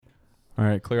All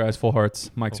right, clear eyes, full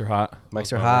hearts. Mics are hot.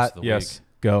 Mics are hot. Yes,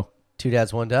 go. Two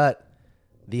Dads, One Dut,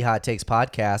 the Hot Takes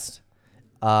podcast.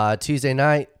 Tuesday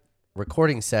night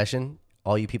recording session.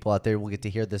 All you people out there will get to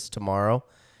hear this tomorrow.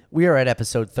 We are at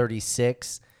episode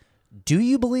 36. Do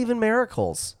you believe in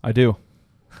miracles? I do.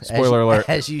 Spoiler alert.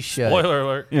 As you should. Spoiler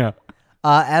alert. Yeah.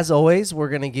 As always, we're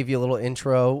going to give you a little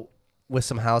intro with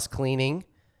some house cleaning.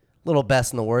 Little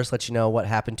best and the worst. Let you know what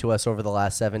happened to us over the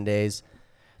last 7 days.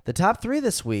 The top 3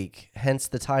 this week, hence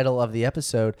the title of the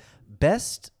episode,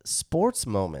 Best Sports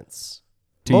Moments.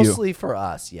 To Mostly you. for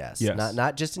us, yes. Yes.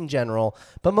 Not just in general,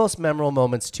 but most memorable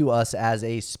moments to us as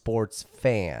a sports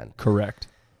fan. Correct.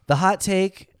 The hot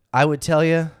take, I would tell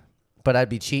you, but I'd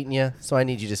be cheating you, so I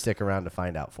need you to stick around to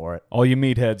find out for it. All you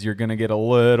meatheads, you're going to get a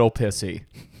little pissy.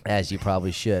 As you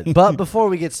probably should. But before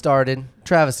we get started,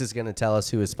 Travis is going to tell us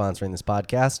who is sponsoring this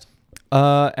podcast.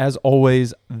 As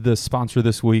always, the sponsor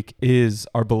this week is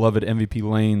our beloved MVP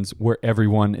Lanes, where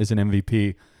everyone is an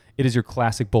MVP. It is your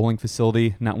classic bowling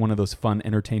facility, not one of those fun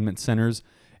entertainment centers,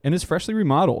 and is freshly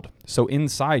remodeled. So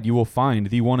inside, you will find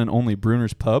the one and only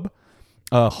Bruner's Pub,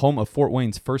 home of Fort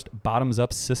Wayne's first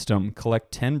bottoms-up system.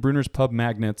 Collect 10 Bruner's Pub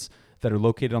magnets that are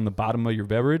located on the bottom of your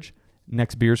beverage.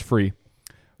 Next beer's free.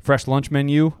 Fresh lunch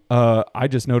menu. I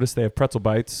just noticed they have pretzel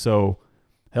bites, so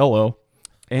hello.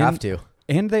 And Have to.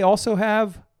 And they also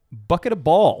have bucket of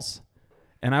balls.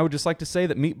 And I would just like to say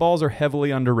that meatballs are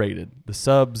heavily underrated. The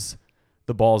subs,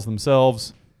 the balls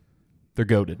themselves, they're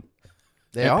goated.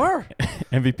 They are?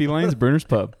 MVP Lanes, Bruner's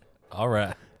Pub. All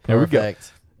right. There we go.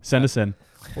 Perfect. Send us in.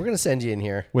 We're going to send you in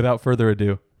here. Without further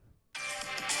ado.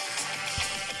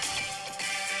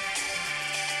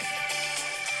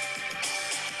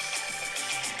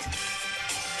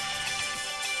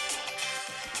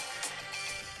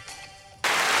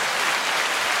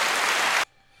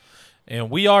 And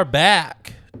we are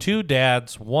back. Two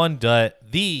Dads, One Dut,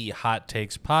 the Hot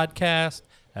Takes podcast.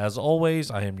 As always,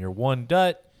 I am your One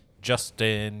Dut,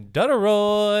 Justin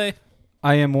Dutteroy.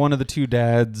 I am one of the two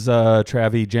dads,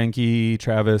 Travie Jenke,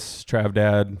 Travis,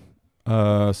 Travdad.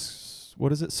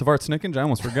 What is it? Savart Snickens? I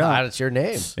almost forgot. That's your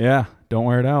name. Yeah, don't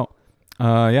wear it out.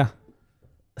 Yeah.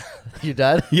 You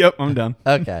done? Yep, I'm done.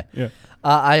 Okay. Yeah.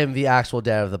 I am the actual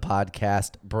dad of the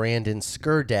podcast, Brandon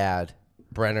Skurdad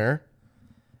Brenner.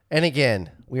 And again,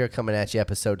 we are coming at you,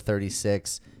 episode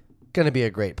 36. Going to be a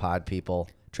great pod, people.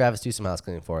 Travis, do some house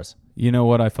cleaning for us. You know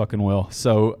what? I fucking will.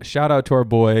 So shout out to our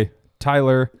boy,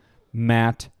 Tyler,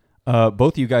 Matt.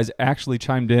 Both of you guys actually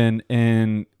chimed in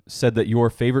and said that your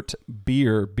favorite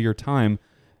beer time,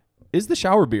 is the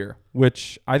shower beer,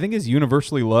 which I think is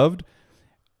universally loved.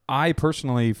 I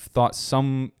personally thought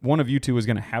one of you two was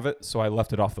going to have it, so I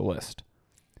left it off the list.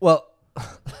 Well,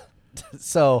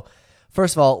 so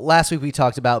first of all, last week we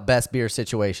talked about best beer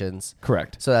situations.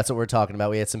 Correct. So that's what we're talking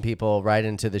about. We had some people write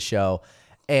into the show.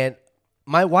 And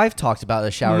my wife talked about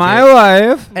a shower My beer.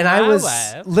 wife. And I My was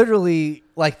wife. literally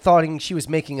like thoughting she was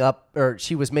making up or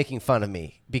she was making fun of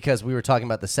me because we were talking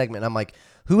about the segment. And I'm like,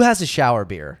 who has a shower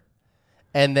beer?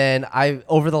 And then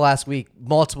over the last week,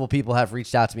 multiple people have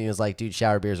reached out to me and was like, dude,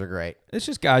 shower beers are great. It's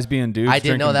just guys being dudes I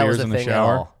didn't know drinking that was beers a in the thing at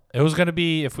shower. all. It was going to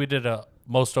be, if we did a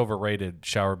most overrated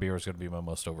shower beer, was going to be my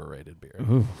most overrated beer.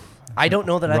 Ooh, I don't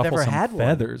know that I've ruffle ever some had one.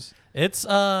 feathers. It's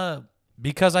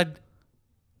because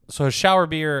so a shower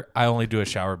beer, I only do a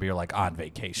shower beer like on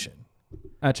vacation.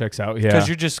 That checks out, yeah. Because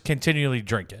you're just continually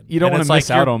drinking. You don't And want it's to miss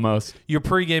like out almost. You're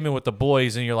pre-gaming with the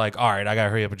boys, and you're like, all right, I got to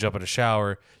hurry up and jump in the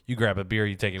shower. You grab a beer,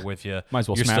 you take it with you. Might as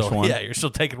well You're smash still, one. Yeah, you're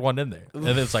still taking one in there. And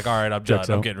then it's like, all right, I'm done. Checks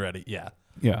I'm out. getting ready. Yeah.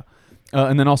 Yeah.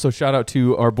 And then also shout out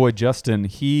to our boy Justin.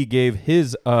 He gave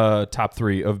his top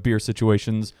 3 of beer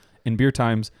situations in beer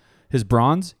times. His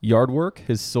bronze, yard work.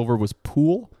 His silver was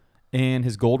pool. And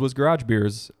his gold was garage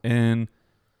beers. And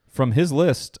from his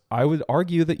list, I would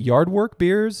argue that yard work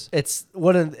beers, It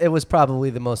was probably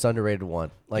the most underrated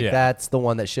one. Like Yeah. that's the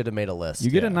one that should have made a list.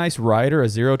 you get Yeah. a nice rider, a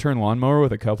 0-turn lawnmower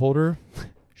with a cup holder.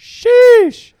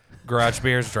 Sheesh. Garage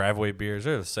beers, driveway beers,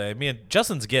 they're the same. Me and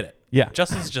Justin's get it. Yeah.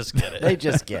 Justin's just get it. They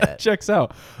just get it. Checks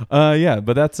out. Yeah,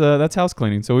 but that's house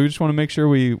cleaning. So we just want to make sure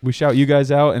we shout you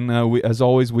guys out. And we, as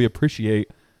always, we appreciate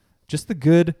just the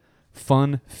good,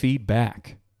 fun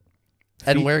feedback.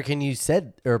 And where can you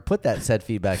put that said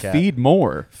feedback at? Feed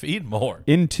more Feed more.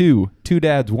 into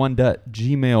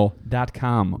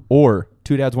 2dads1.gmail.com or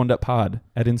 2dads1.pod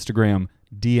at Instagram.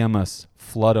 DM us,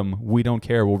 flood them. We don't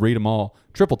care. We'll read them all.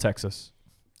 Triple Texas.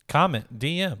 Comment,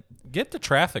 DM. Get the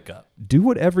traffic up. Do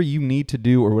whatever you need to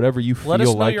do or whatever you feel Let us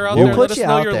know like. you're out We'll there. put Let us you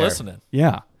know out you're there. listening.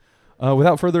 Yeah.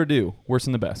 Without further ado, worst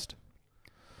and the best.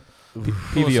 Who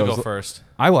wants to go PVOs. first?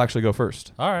 I will actually go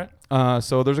first. All right.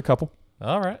 So there's a couple.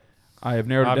 All right. I have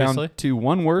narrowed it Obviously. down to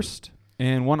one worst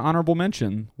And one honorable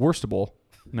mention, worstable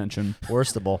mention.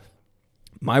 Worstable.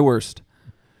 My worst.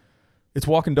 It's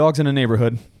walking dogs in a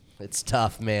neighborhood. It's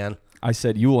tough, man. I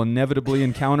said you will inevitably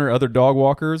encounter other dog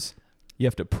walkers. You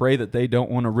have to pray that they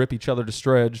don't want to rip each other to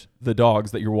shreds, the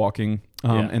dogs that you're walking,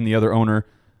 and the other owner.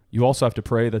 You also have to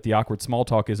pray that the awkward small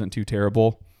talk isn't too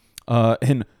terrible.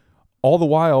 And all the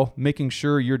while making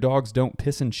sure your dogs don't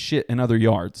piss and shit in other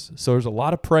yards. So there's a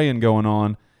lot of praying going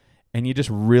on, and you just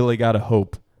really got to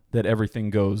hope that everything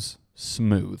goes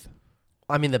smooth.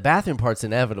 I mean, the bathroom part's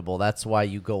inevitable. That's why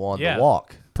you go on Yeah. the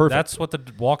walk. Perfect. That's what the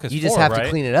walk is You for, just have right? to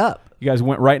clean it up. You guys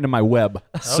went right into my web.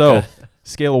 So,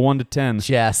 scale of 1 to 10.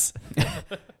 Jess.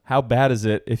 How bad is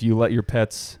it if you let your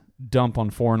pets dump on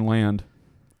foreign land?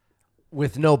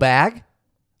 With no bag?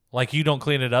 Like you don't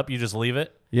clean it up, you just leave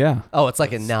it. Yeah. Oh, it's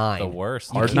like a 9. The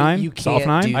worst. Hard can't- 9? you Soft can't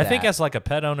 9? do I think that. as like a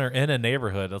pet owner in a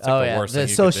neighborhood, that's like Oh, the yeah. worst The thing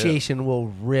you could do. association will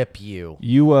rip you.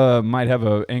 You might have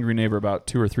an angry neighbor about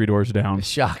 2 or 3 doors down.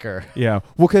 Shocker. Yeah.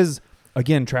 Well, because,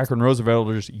 again, Tracker and Roosevelt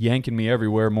are just yanking me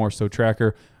everywhere, more so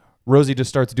Tracker. Rosie just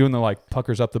starts doing the, like,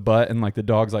 puckers up the butt, and, like, the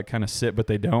dogs, like, kind of sit, but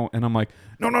they don't. And I'm like,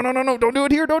 no, don't do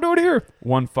it here, don't do it here.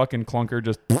 One fucking clunker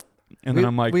just, and then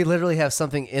I'm like, we literally have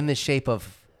something in the shape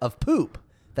of poop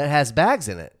that has bags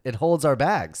in it. It holds our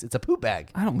bags. It's a poop bag.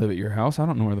 I don't live at your house. I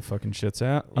don't know where the fucking shit's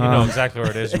at. You know exactly where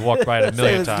it is. You walk by it a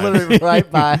million It's times. literally right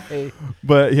by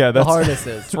But, yeah, the that's...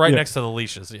 harnesses. It's right Yeah. next to the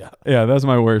leashes. Yeah. Yeah, that's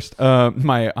my worst.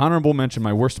 My honorable mention,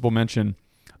 my worstable mention,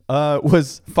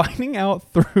 was finding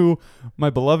out through my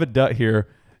beloved Dutt here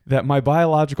that my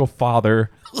biological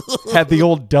father had the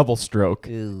old double stroke,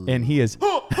 Ew. and he is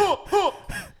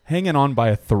hanging on by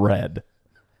a thread.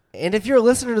 And if you're a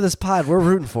listener to this pod, we're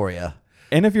rooting for you.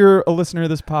 And if you're a listener to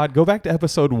this pod, go back to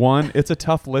episode 1. It's a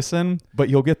tough listen, but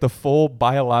you'll get the full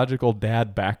biological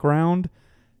dad background.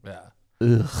 Yeah.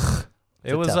 Ugh.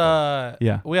 It was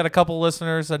Yeah. we had a couple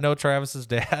listeners that know Travis's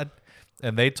dad,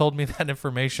 and they told me that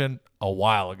information a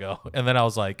while ago. And then I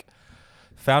was like,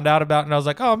 found out about it, and I was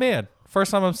like, oh man,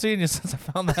 first time I'm seeing you since I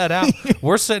found that out.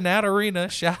 We're sitting at Arena,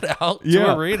 shout out to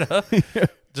Yeah. Arena.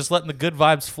 Just letting the good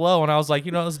vibes flow, and I was like,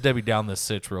 you know, let's Debbie down this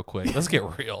sitch real quick. Let's get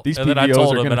real. These and then I PBOs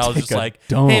told are him, gonna and I was take just a like,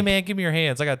 dump. hey man, give me your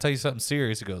hands. I gotta tell you something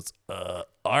serious. He goes, all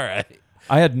right.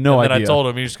 I had no And then idea. I told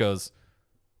him, he just goes,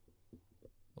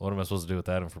 what am I supposed to do with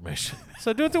that information?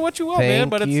 So do with it what you want, man.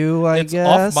 Thank But it's, you, I it's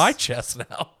guess. off my chest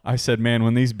now. I said, man,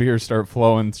 when these beers start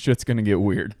flowing, shit's going to get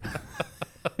weird.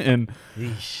 And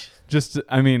Yeesh. just,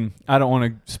 I mean, I don't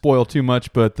want to spoil too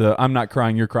much, but the I'm Not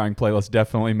Crying, You're Crying playlist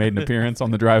definitely made an appearance on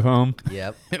the drive home.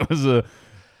 Yep. It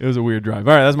was a weird drive.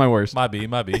 All right, that's my worst. Might be.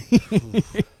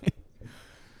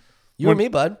 You and me,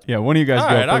 bud. Yeah, one of you guys All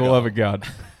go, right, for I'll the go. love of God.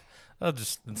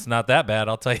 It's not that bad.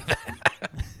 I'll tell you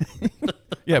that.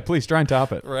 Yeah, please try and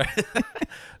top it. Right.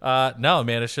 No,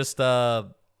 man. It's just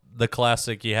the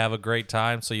classic. You have a great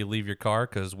time, so you leave your car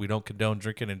because we don't condone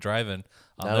drinking and driving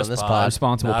on Not this on this pod. pod.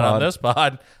 Responsible Not pod. on this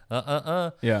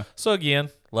pod. Yeah. So again,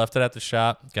 left it at the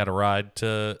shop. Got a ride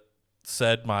to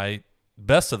said my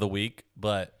best of the week,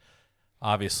 but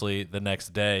obviously the next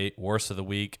day, worst of the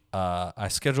week. I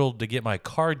scheduled to get my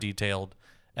car detailed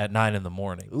at 9 a.m.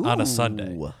 on a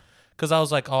Sunday Ooh. because I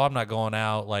was like, oh, I'm not going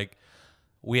out. Like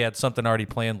we had something already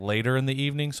planned later in the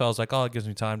evening, so I was like, oh, it gives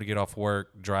me time to get off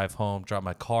work, drive home, drop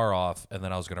my car off, and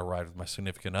then I was gonna ride with my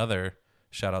significant other.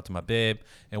 Shout out to my babe,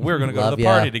 and we were gonna go to Love the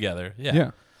ya. party together.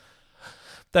 Yeah.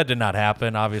 That did not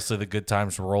happen. Obviously, the good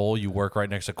times roll. You work right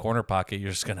next to Corner Pocket.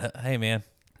 You're just gonna, hey man,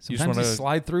 you just Sometimes want you to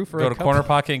slide through for go a to couple, Corner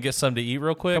Pocket and get something to eat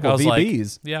real quick. couple I was like,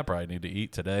 VBs. yeah, I probably need to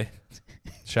eat today.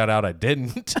 Shout out, I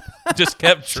didn't. Just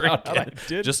kept Shout drinking. out, I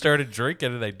didn't. Just started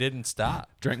drinking and they didn't stop.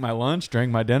 Drank my lunch,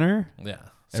 drank my dinner. Yeah.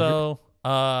 So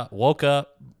woke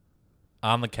up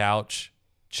on the couch,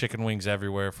 chicken wings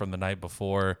everywhere from the night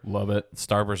before. Love it.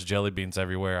 Starburst jelly beans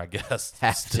everywhere, I guess.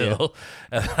 Have to. Still.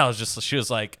 And I was just, she was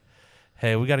like,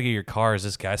 hey, we got to get your car. Is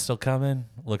this guy still coming?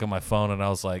 Look at my phone, and I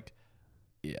was like,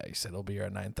 yeah, he said he'll be here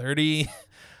at 9:30.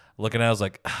 Looking at it, I was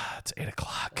like, it's 8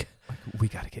 o'clock. We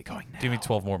got to get going now. Give me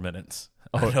 12 more minutes.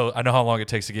 Oh. I know how long it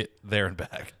takes to get there and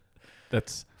back.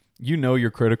 That's,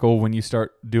 you're critical when you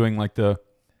start doing like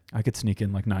I could sneak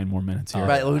in like 9 more minutes here.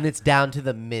 Right, when it's down to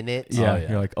the minute. Yeah, Oh, yeah.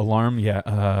 You're like, alarm,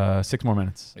 6 more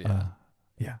minutes. Yeah.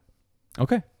 Yeah.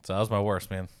 Okay. So that was my worst,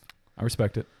 man. I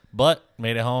respect it. But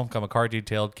made it home, got my car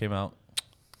detailed, came out.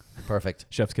 Perfect.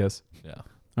 Chef's kiss. Yeah.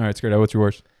 All right, Skirt, what's your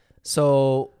worst?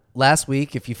 So last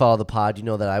week, if you follow the pod, you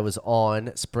know that I was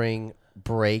on spring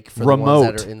break for the ones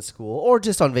Remote. that are in school or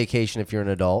just on vacation if you're an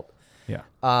adult. Yeah.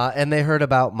 And they heard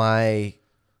about my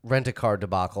rent-a-car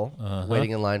debacle,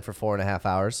 waiting in line for 4.5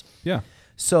 hours. Yeah.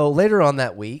 So later on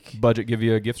that week, Budget give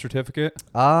you a gift certificate?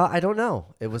 I don't know.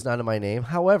 It was not in my name.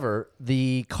 However,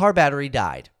 the car battery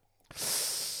died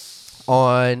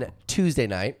on Tuesday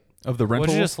night. Of the Would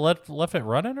rental? you just left it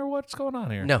running, or what's going on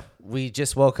here? No, we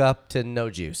just woke up to no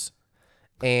juice.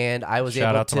 And I was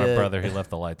Shout able out to my brother. He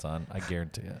left the lights on. I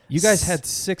guarantee it. You guys had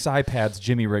 6 iPads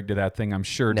Jimmy rigged to that thing, I'm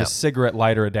sure. No. Just cigarette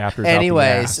lighter adapters. Anyways,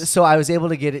 out the ass. so I was able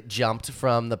to get it jumped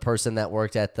from the person that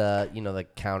worked at the, the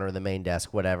counter, the main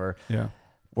desk, whatever. Yeah.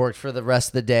 Worked for the rest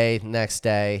of the day, next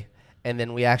day. And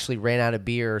then we actually ran out of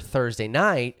beer Thursday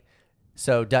night.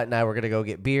 So Dut and I were going to go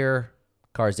get beer.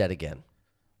 Car's dead again.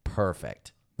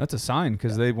 Perfect. That's a sign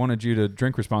because they wanted you to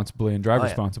drink responsibly and drive Oh, yeah.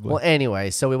 responsibly. Well, anyway,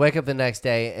 so we wake up the next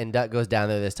day and Dut goes down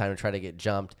there this time to try to get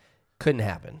jumped. Couldn't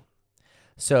happen.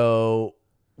 So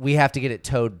we have to get it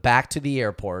towed back to the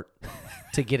airport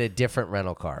to get a different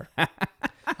rental car.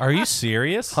 Are you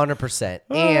serious? 100%.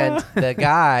 And the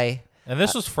guy, And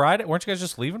this was Friday. Weren't you guys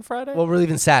just leaving Friday? well, we're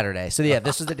leaving Saturday. So yeah,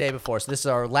 this was the day before. So this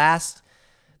is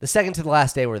the second to the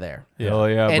last day we're there. Hell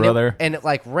yeah, And brother. it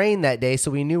like rained that day, so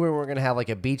we knew we were going to have like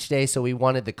a beach day, so we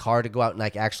wanted the car to go out and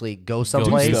like actually go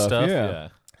someplace. stuff. Yeah.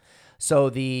 So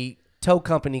the tow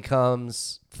company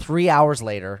comes 3 hours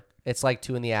later. It's like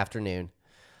 2 p.m.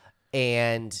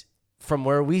 And from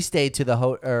where we stayed to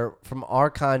or from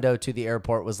our condo to the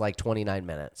airport was like 29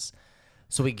 minutes.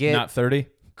 So we get Not 30?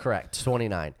 correct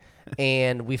 29,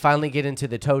 and we finally get into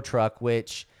the tow truck,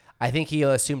 which I think he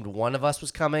assumed one of us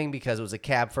was coming because it was a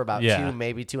cab for about 2,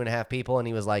 maybe 2.5 people, and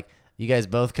he was like, "You guys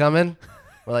both coming?"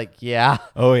 We're like, "Yeah."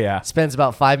 Oh, yeah. Spends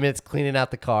about 5 minutes cleaning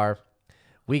out the car.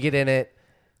 We get in it.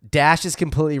 Dash is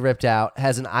completely ripped out.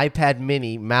 Has an iPad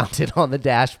mini mounted on the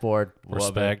dashboard.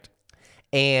 Respect.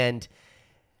 And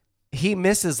he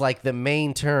misses like the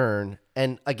main turn.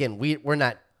 And again, we're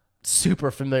not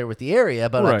super familiar with the area,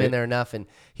 but I've Right. been there enough. And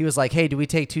he was like, "Hey, do we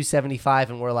take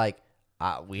 275?" And we're like,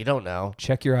 "We don't know."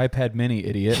 Check your iPad mini,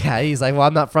 idiot. Yeah, he's like, "Well,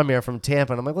 I'm not from here. I'm from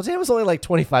Tampa." And I'm like, "Well, Tampa's only like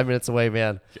 25 minutes away,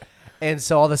 man." Yeah. And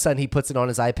so all of a sudden he puts it on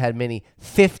his iPad mini,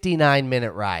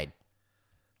 59-minute ride.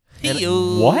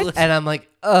 What? And I'm like,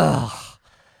 ugh.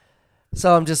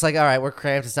 So I'm just like, all right, we're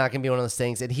cramped. It's not going to be one of those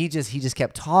things. And he just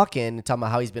kept talking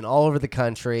about how he's been all over the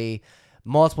country,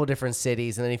 multiple different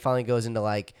cities. And then he finally goes into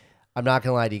like, I'm not going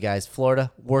to lie to you guys,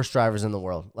 Florida, worst drivers in the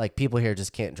world. Like people here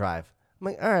just can't drive. I'm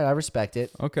like, all right, I respect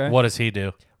it. Okay. What does he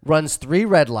do? Runs 3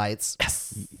 red lights.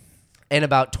 Yes. And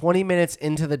about 20 minutes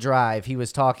into the drive, he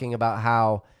was talking about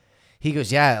how he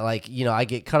goes, yeah, like, I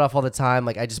get cut off all the time.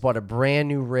 Like, I just bought a brand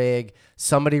new rig.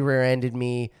 Somebody rear-ended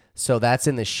me. So that's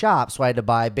in the shop. So I had to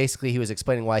buy. Basically, he was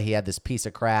explaining why he had this piece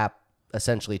of crap,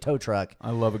 essentially tow truck. I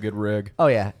love a good rig. Oh,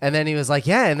 yeah. And then he was like,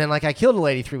 yeah. And then, like, I killed a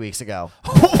lady 3 weeks ago.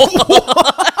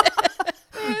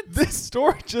 This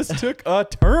story just took a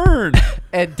turn.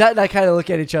 And Dut and I kind of look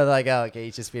at each other like, oh, okay,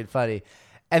 he's just being funny.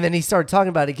 And then he started talking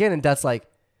about it again. And Dut's like,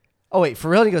 oh, wait, for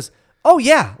real? And he goes, oh,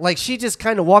 yeah. Like, she just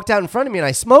kind of walked out in front of me and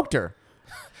I smoked her.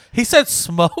 He said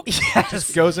smoke.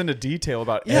 Just goes into detail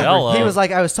about Yeah. Hello. He was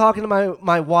like, I was talking to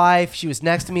my wife. She was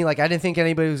next to me. Like, I didn't think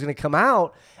anybody was going to come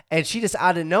out. And she just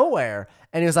out of nowhere.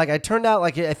 And he was like, I turned out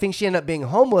like, I think she ended up being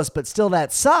homeless, but still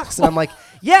that sucks. And I'm like,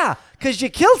 yeah, because you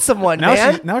killed someone,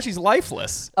 man. Now she's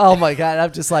lifeless. Oh, my God.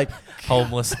 I'm just like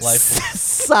Homeless, lifeless.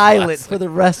 silent for the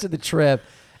rest of the trip.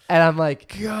 And I'm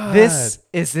like, God. this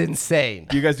is insane.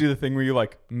 Do you guys do the thing where you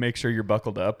like make sure you're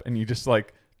buckled up and you just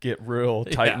like get real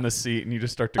tight Yeah. in the seat and you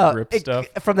just start to grip stuff?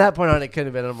 From that point on, it could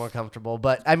have been a little more comfortable.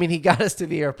 But I mean, he got us to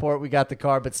the airport. We got the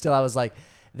car, but still, I was like,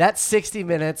 that 60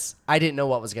 minutes, I didn't know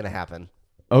what was going to happen.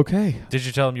 Okay. Did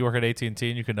you tell him you work at AT&T and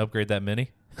you can upgrade that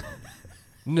mini?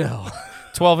 No.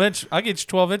 12-inch. I get you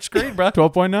 12-inch screen, bro.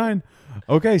 12.9.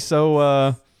 Okay,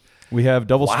 so we have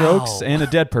double strokes and a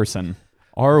dead person.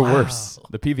 Or worse.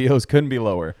 The PVOs couldn't be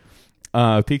lower.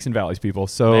 Peaks and valleys, people.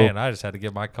 So Man, I just had to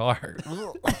get my car.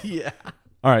 Yeah.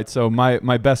 all right, so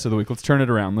my best of the week. Let's turn it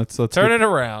around. Let's Turn it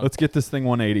around. Let's get this thing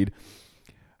 180'd.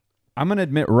 I'm gonna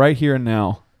admit right here and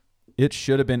now, it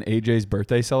should have been AJ's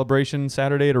birthday celebration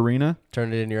Saturday at Arena.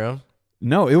 Turned it in your own?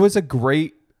 No, it was a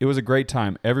great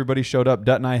time. Everybody showed up.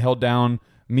 Dut and I held down.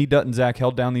 Dut and Zach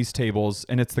held down these tables,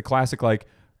 and it's the classic like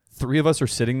 3 of us are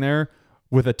sitting there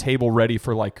with a table ready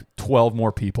for like 12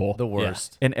 more people. The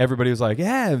worst. And everybody was like,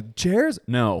 "Yeah, chairs."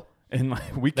 No, and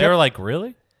like They were like,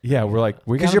 really? "Yeah, we're like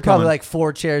we got." Because you're probably like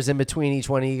 4 chairs in between each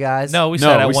one of you guys. No, we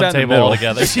sat at we one sat in the table middle. all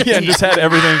together. Yeah, and just had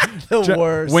everything. The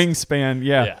worst. Wingspan.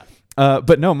 Yeah.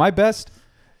 But no, my best,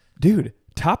 dude.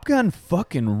 Top Gun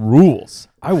fucking rules.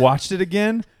 I watched it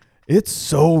again. It's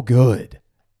so good.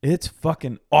 It's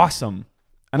fucking awesome.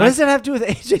 And What does that have to do with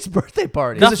AJ's birthday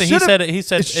party? Nothing. He should've- said it it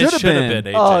should should've have been.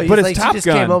 been AJ. Oh, But it's like, Top she just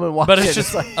Gun. came home and watched but it. it's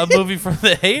just a movie from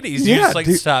the 80s. You Yeah, just like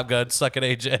dude. Top Gun, sucking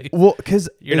AJ. Well, because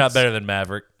You're not better than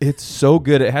Maverick. It's so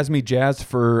good. It has me jazzed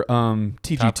for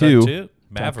TG2, Top Gun 2, Top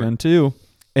Maverick. Gun 2,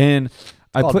 and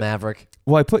I called put Maverick.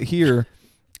 I put here.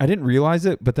 I didn't realize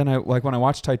it, but then I like when I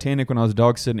watched Titanic when I was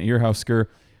dog sitting at your house, Skur,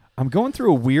 I'm going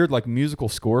through a weird like musical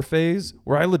score phase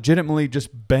where I legitimately just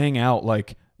bang out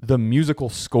like the musical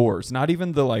scores, not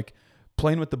even the like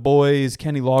Playing with the Boys,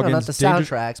 Kenny Loggins, No, not the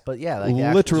soundtracks, but yeah, like the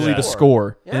actual literally the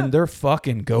score, Yeah. and they're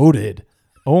fucking goated.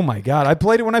 Oh my god, I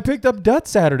played it when I picked up Dut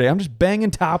Saturday. I'm just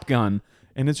banging Top Gun,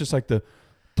 and it's just like the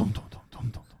dum dum dum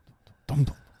dum dum dum dum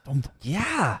dum dum.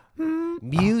 Yeah,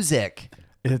 music.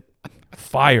 It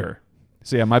fire.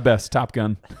 So yeah, my best Top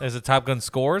Gun. Is it Top Gun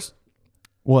scores?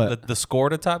 What? The score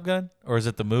to Top Gun? Or is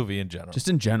it the movie in general? Just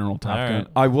in general, Top All Gun. right.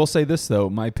 I will say this though,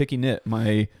 my picky nit,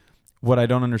 what I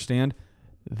don't understand,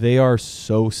 they are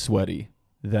so sweaty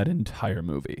that entire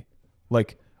movie,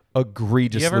 like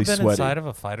egregiously you ever been sweaty. inside of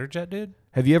a fighter jet, dude?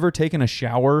 Have you ever taken a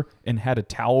shower and had a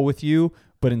towel with you,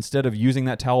 but instead of using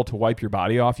that towel to wipe your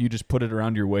body off, you just put it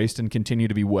around your waist and continue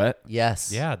to be wet?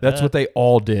 Yes. Yeah. That's what they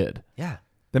all did. Yeah.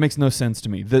 That makes no sense to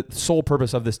me. The sole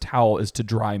purpose of this towel is to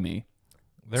dry me.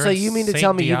 They're So in you mean to Saint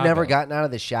tell me you've never Diego. gotten out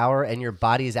of the shower and your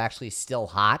body is actually still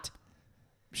hot?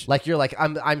 Like you're like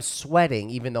I'm sweating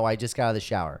even though I just got out of the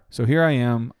shower. So here I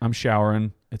am. I'm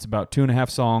showering. It's about 2.5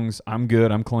 songs. I'm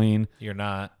good. I'm clean. You're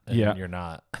not. And Yeah. You're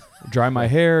not. Dry my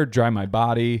hair, dry my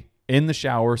body in the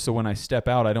shower. So when I step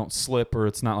out, I don't slip or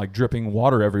it's not like dripping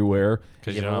water everywhere.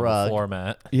 Because You you have don't a have a rug. floor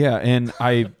mat. Yeah. And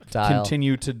I Tile.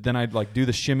 continue to, then I'd like do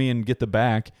the shimmy and get the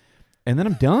back. And then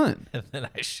I'm done. And then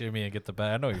I shimmy and get the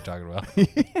bag. I know what you're talking about.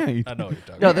 Yeah, you- I know what you're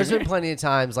talking No, about. there's been plenty of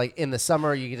times like in the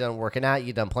summer you get done working out, you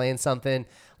get done playing something.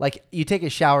 Like you take a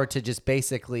shower to just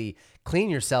basically clean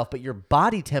yourself, but your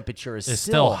body temperature is It's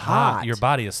still still hot. Your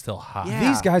body is still hot. Yeah.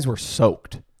 These guys were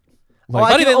soaked. Well,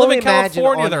 Buddy, I can they live only in imagine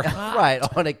California, on- they're hot. right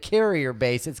on a carrier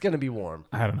base. It's going to be warm.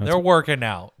 I don't know. They're working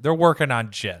out. They're working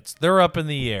on jets. They're up in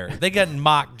the air. They getting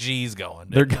Mach G's going.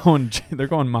 They're going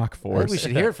Mach I think force. we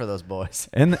should hear it for those boys.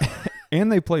 And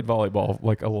they played volleyball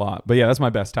like a lot. But yeah, that's my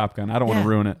best Top Gun. I don't want Yeah. to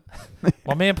ruin it.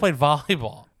 My man played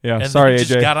volleyball. Yeah, and sorry, then he AJ.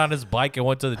 just got on his bike and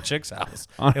went to the chick's house.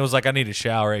 It was like, I need a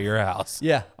shower at your house.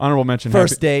 Yeah. Honorable mention.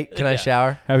 First happy, date. Can I Yeah.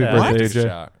 shower? happy Yeah, birthday, just a AJ.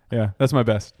 shower. Yeah, that's my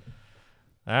best.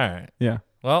 All right. Yeah.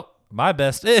 Well, my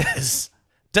best is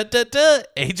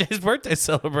AJ's birthday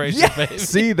celebration, baby.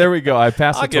 See, there we go. I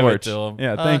passed I'll the give it torch. to him.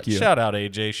 Yeah, thank you. Shout out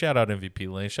AJ. Shout out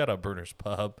MVP Lane. Shout out Bruner's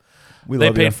Pub. We They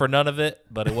love paid you. for none of it,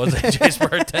 but it was AJ's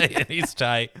birthday, and he's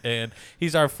tight. And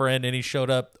he's our friend, and he showed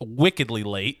up wickedly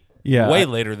late. Yeah. Way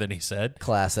later than he said.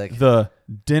 Classic. The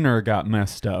dinner got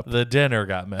messed up. The dinner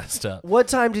got messed up. What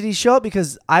time did he show up?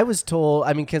 Because I was told,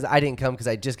 because I didn't come because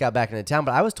I just got back into town,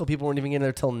 but I was told people weren't even getting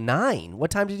there till 9. What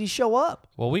time did he show up?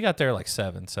 Well, we got there like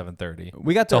 7:30.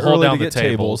 We got to to hold early down to the get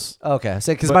tables. Okay.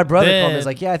 So, because But my brother called me, then- was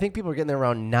like, yeah, I think people are getting there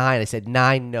around 9. I said,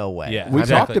 9, no way. Yeah, We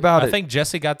exactly. talked about I it. think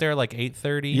Jesse got there like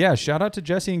 8:30. Yeah, shout out to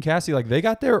Jesse and Cassie. Like they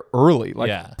got there early, like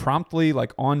Yeah. promptly,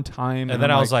 like on time. And then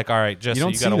I'm I was like, all right, Jesse,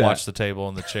 don't you got to see that. watch the table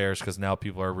and the chairs because now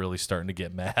people are really starting to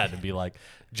get mad and be like,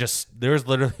 there's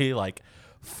literally like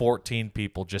 14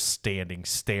 people just standing,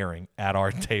 staring at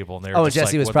our table. And they were Oh, and just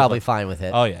Jesse like, was what the probably fuck? fine with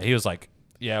it. Oh, yeah. He was like,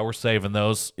 yeah, we're saving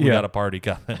those. We Yeah. got a party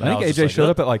coming. I think AJ showed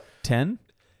up at like 10.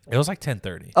 It was like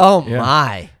 10:30. Oh, Yeah.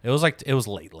 my. It was late. It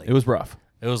was rough.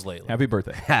 It was late. Happy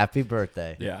birthday. Happy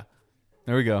birthday. Yeah.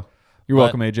 There we go. You're But-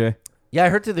 welcome, AJ. Yeah, I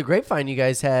heard through the grapevine you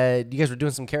guys were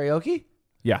doing some karaoke?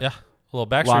 Yeah. Yeah. A little A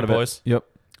lot Backstreet of Boys. it. Yep.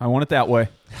 I want it that way.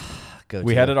 Go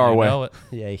We to had it our You way. know it.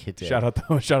 Yeah, you did. Shout out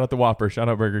the Whopper. Shout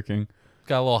out Burger King.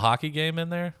 Got a little hockey game in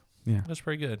there. Yeah. That's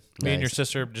pretty good. Me and your Nice.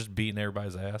 sister just beating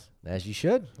everybody's ass. As you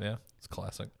should. Yeah. It's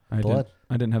classic. Blood.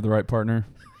 I didn't have the right partner.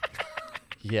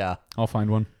 Yeah. I'll find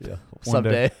one. Yeah. One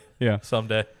Someday. day. Yeah.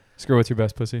 Someday. Screw what's your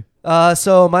best pussy?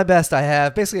 So my best I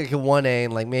have basically like a 1A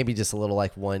and like maybe just a little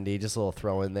like 1D, just a little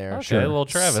throw in there. Okay. Sure. A little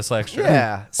Travis extra.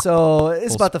 Yeah. So it's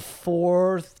Well, about the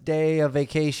 4th day of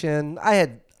vacation. I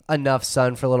had enough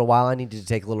sun for a little while. I needed to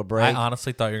take a little break. I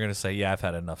honestly thought you were going to say, yeah, I've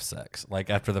had enough sex. Like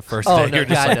after the first Oh, day, no, you're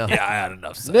just yeah, I like, know. yeah, I had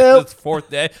enough sex. Nope. It's 4th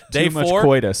day. Day Too much 4.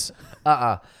 coitus.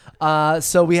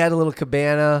 So we had a little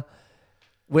cabana,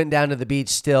 went down to the beach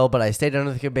still, but I stayed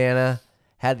under the cabana,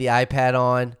 had the iPad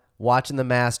on, watching the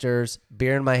Masters,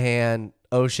 beer in my hand,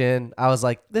 ocean. I was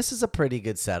like, this is a pretty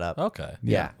good setup. Okay.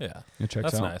 Yeah. Yeah. It checks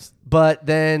That's out. nice. But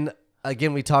then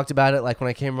again, we talked about it like when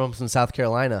I came home from South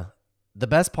Carolina. The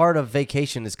best part of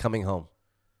vacation is coming home.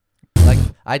 Like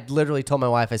I literally told my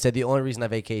wife, I said, the only reason I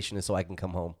vacation is so I can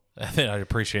come home. then I'd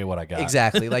appreciate what I got.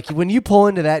 Exactly. Like when you pull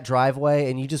into that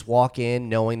driveway and you just walk in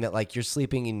knowing that like you're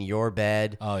sleeping in your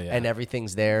bed and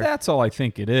everything's there. That's all I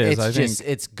think it is.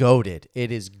 It's goated.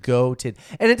 It is goated.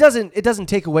 And it doesn't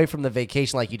take away from the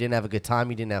vacation like you didn't have a good time,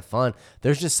 you didn't have fun.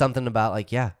 There's just something about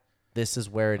like, yeah, this is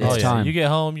where it is. Oh, yeah. time. You get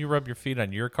home, you rub your feet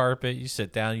on your carpet, you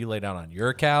sit down, you lay down on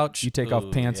your couch. You take off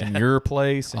pants in your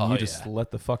place and you just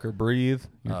let the fucker breathe.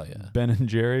 Oh, yeah. Ben and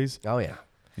Jerry's. Oh yeah.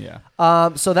 Yeah.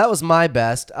 So that was my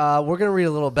best. We're gonna read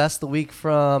a little best of the week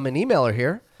from an emailer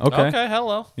here. Okay.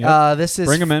 Hello. Yep. This is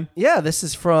Bring 'em in. Yeah, this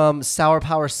is from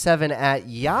SourPower7 at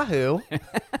Yahoo.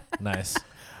 Nice.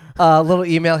 Little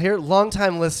email here.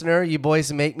 Longtime listener, you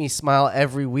boys make me smile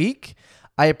every week.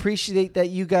 I appreciate that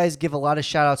you guys give a lot of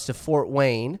shout outs to Fort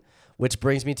Wayne, which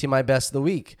brings me to my best of the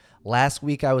week. Last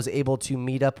week, I was able to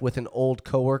meet up with an old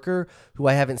coworker who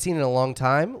I haven't seen in a long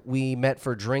time. We met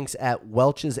for drinks at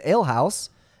Welch's Ale House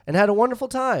and had a wonderful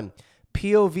time.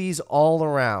 POVs all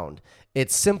around.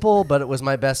 It's simple, but it was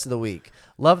my best of the week.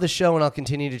 Love the show, and I'll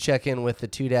continue to check in with the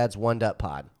Two Dads One Dut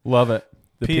Pod. Love it.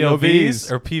 The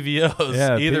POVs or PVOs.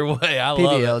 Yeah, either way, I love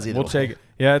PVOs it. either We'll way. take it.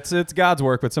 Yeah, it's God's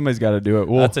work, but somebody's got to do it.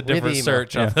 That's a the different email.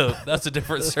 search on the. That's a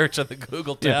different search on the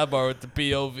Google tab bar with the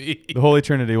POV. The Holy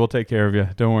Trinity will take care of you.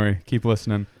 Don't worry. Keep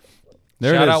listening.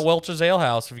 There Shout it is. out Welch's Ale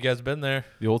House. Have you guys been there?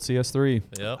 The old CS3.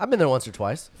 Yep. I've been there once or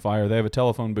twice. Fire. They have a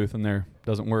telephone booth in there.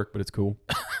 Doesn't work, but it's cool.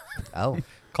 Oh.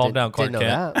 Calm down, Clark Didn't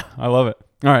know Kent. that. I love it.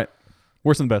 All right.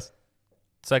 Worst and best.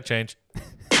 Sec change.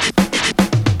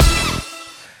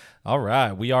 All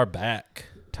right, we are back.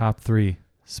 Top 3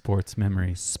 sports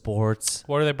memories. Sports.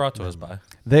 What are they brought to us by?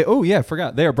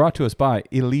 Forgot. They are brought to us by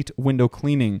Elite Window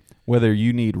Cleaning. Whether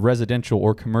you need residential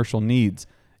or commercial needs,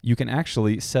 you can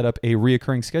actually set up a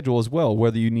reoccurring schedule as well.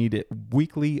 Whether you need it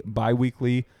weekly,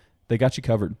 bi-weekly, they got you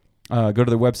covered. Go to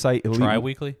their website.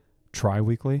 Tri-weekly?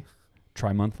 Tri-weekly?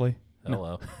 Tri-monthly?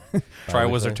 Hello.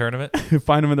 Tri-Wizard Tournament?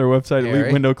 Find them on their website,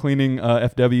 Harry?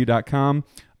 elitewindowcleaningfw.com.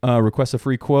 Request a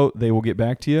free quote. They will get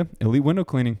back to you. Elite Window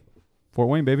Cleaning. Fort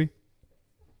Wayne, baby.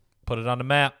 Put it on the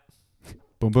map.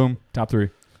 Boom, boom. Top 3.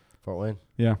 Fort Wayne.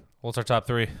 Yeah. What's our top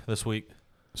 3 this week?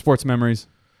 Sports memories.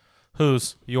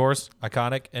 Whose? Yours?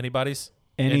 Iconic? Anybody's?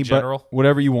 In general?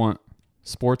 Whatever you want.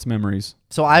 Sports memories.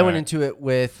 So I went right. into it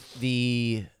with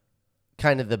the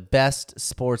kind of the best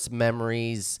sports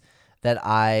memories that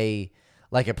I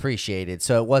like appreciated.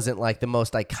 So it wasn't like the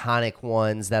most iconic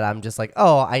ones that I'm just like,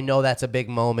 oh, I know that's a big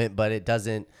moment, but it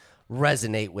doesn't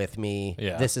resonate with me.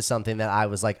 Yeah. This is something that I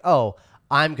was like, oh,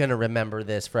 I'm going to remember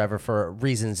this forever for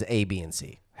reasons A, B, and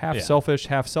C. Half Yeah. selfish,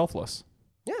 half selfless.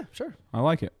 Yeah, sure. I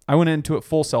like it. I went into it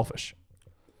full selfish.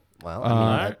 Well,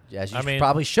 I mean, as you I mean,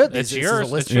 probably should. It's This is yours.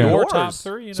 a list It's of your yours. top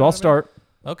 3. You know So I'll what I mean? start.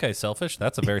 Okay, selfish.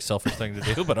 That's a very selfish thing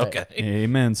to do, but okay.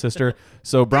 Amen, sister.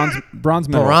 So bronze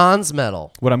medal. Bronze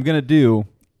medal. What I'm going to do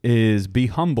is be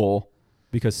humble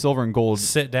because silver and gold.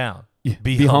 Sit down.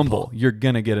 Be humble. You're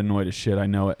going to get annoyed as shit. I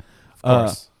know it. Of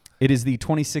course. It is the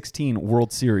 2016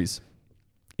 World Series.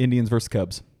 Indians versus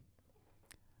Cubs.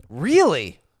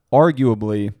 Really?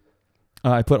 Arguably,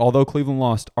 I put, although Cleveland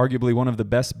lost, arguably one of the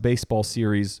best baseball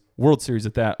series, World Series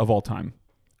at that, of all time.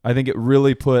 I think it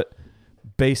really put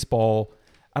baseball,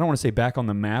 I don't want to say back on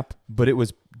the map, but it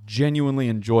was genuinely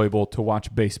enjoyable to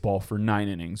watch baseball for 9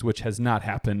 innings, which has not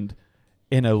happened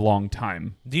in a long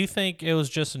time. Do you think it was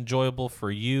just enjoyable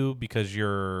for you because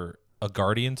you're a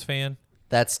Guardians fan?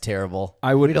 That's terrible.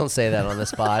 We don't say that on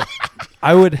this pod.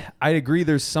 I agree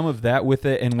there's some of that with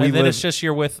it, and And then it's just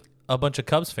you're with a bunch of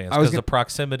Cubs fans I was because the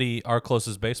proximity, our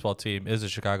closest baseball team is the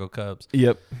Chicago Cubs.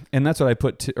 Yep. And that's what I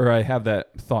put to, or I have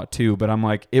that thought too, but I'm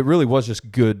like, it really was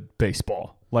just good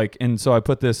baseball. Like, and so I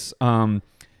put this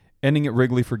ending at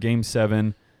Wrigley for Game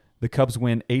 7. The Cubs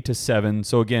win 8-7.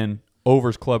 So again,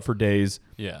 overs club for days.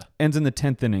 Yeah. Ends in the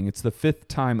 10th inning. It's the 5th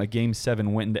time a Game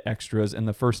 7 went into extras and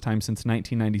the first time since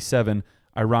 1997,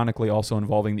 ironically also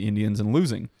involving the Indians and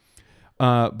losing.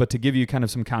 But to give you kind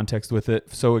of some context with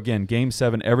it, so again, Game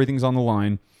 7, everything's on the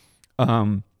line.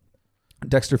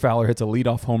 Dexter Fowler hits a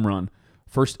leadoff home run,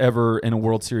 first ever in a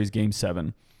World Series Game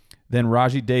 7. Then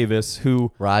Raji Davis,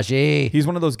 who he's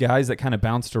one of those guys that kind of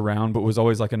bounced around, but was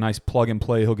always like a nice plug and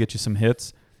play. He'll get you some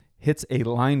hits. Hits a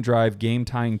line drive,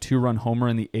 game-tying 2-run homer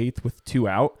in the 8th with 2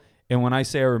 out. And when I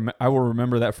say I will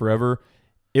remember that forever,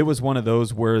 it was one of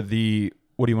those where the,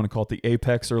 what do you want to call it, the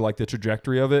apex or like the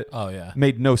trajectory of it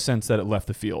made no sense that it left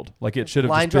the field. Like it should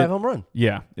have line just drive been, home run.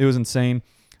 Yeah, it was insane.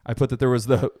 I put that there was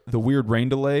the weird rain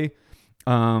delay.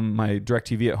 My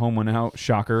DirecTV at home went out,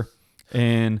 shocker.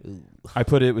 And I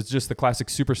put it was just the classic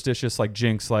superstitious like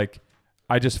jinx. Like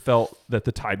I just felt that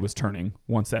the tide was turning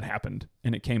once that happened,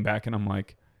 and it came back, and I'm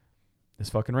like, this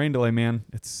fucking rain delay, man,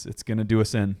 it's gonna do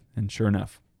us in. And sure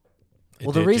enough,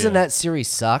 Well, the reason that series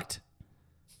sucked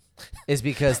is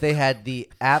because they had the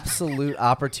absolute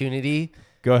opportunity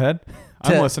Go ahead.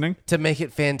 I'm listening. to make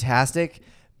it fantastic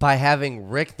by having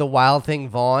Rick the Wild Thing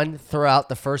Vaughn throw out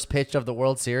the first pitch of the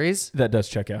World Series, That does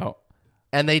check out.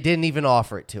 and they didn't even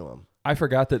offer it to him. I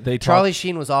forgot that they Charlie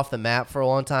Sheen was off the map for a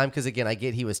long time because, again, I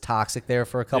get he was toxic there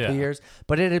for a couple Yeah. years,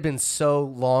 but it had been so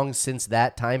long since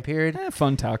that time period.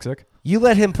 fun toxic. You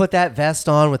let him put that vest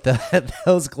on with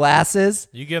those glasses.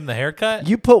 You give him the haircut?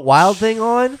 You put Wild Thing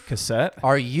on. Cassette.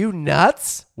 Are you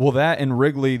nuts? Well, that and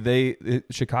Wrigley,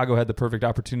 Chicago had the perfect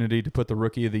opportunity to put the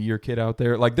Rookie of the Year kid out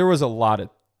there. Like there was a lot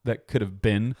that could have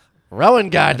been. Rowan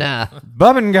Gardner.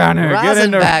 Bubbengardner, get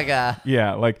in there. Rosenbagger.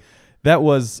 Yeah, like that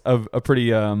was a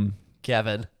pretty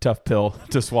Kevin. tough pill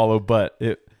to swallow, but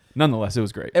nonetheless it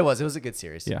was great. It was a good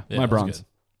series. Yeah, Yeah, my it was bronze. good.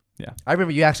 Yeah, I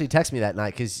remember you actually texted me that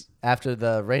night because after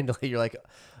the rain delay, you're like,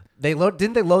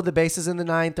 didn't they load the bases in the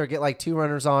ninth or get like 2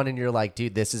 runners on? And you're like,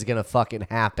 dude, this is going to fucking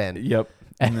happen. yep.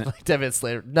 And And then, like 10 minutes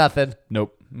later, nothing.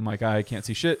 nope. I'm like, I can't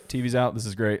see shit. TV's out. This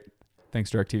is great. Thanks,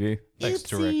 DirecTV. Thanks,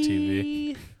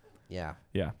 DirecTV. Yeah.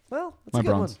 Yeah, Well, that's my a good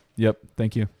bronze. one. Yep.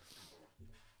 Thank you.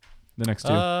 The next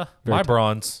two. My tough.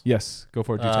 bronze. Yes, go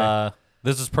for it, GT.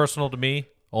 This is personal to me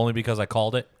only because I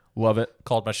called it. Love it.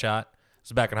 Called my shot. This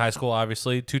is back in high school,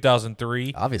 obviously.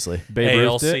 2003. Obviously. Babe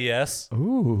Ruth it. ALCS.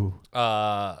 Ooh.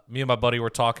 Me and my buddy were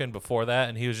talking before that,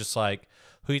 and he was just like,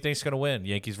 who do you think's going to win?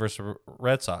 Yankees versus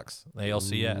Red Sox, the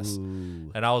ALCS.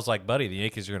 Ooh. And I was like, buddy, the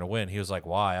Yankees are going to win. He was like,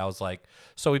 why? I was like,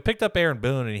 so we picked up Aaron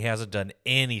Boone, and he hasn't done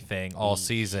anything all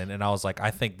season. And I was like, I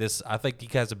think he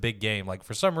has a big game. Like,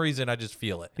 for some reason, I just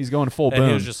feel it. He's going full And he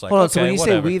boom. was just like, Hold on. okay, So when you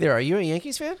whatever. say we there, are you a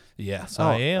Yankees fan? Yes, Oh,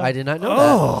 I am. I did not know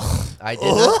that. I did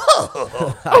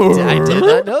not. I did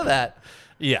not know that.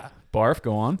 Yeah. Barf,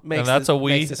 go on. Makes and that's this- a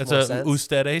we. makes this It's more a sense.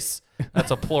 ustedes. That's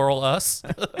a plural us.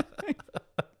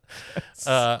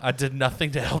 I did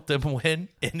nothing to help them win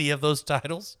any of those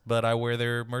titles, but I wear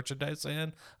their merchandise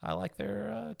and I like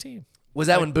their team. Was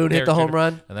that when Boone hit the home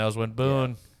run? And that was when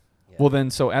Boone. Well, then,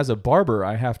 so as a barber,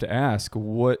 I have to ask,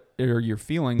 what are your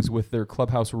feelings with their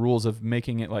clubhouse rules of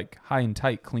making it like high and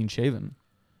tight, clean shaven?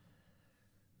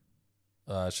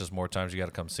 It's just more times you got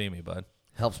to come see me, bud.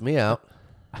 Helps me out.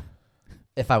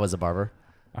 If I was a barber.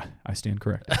 I stand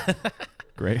corrected.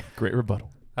 Great rebuttal.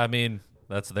 I mean,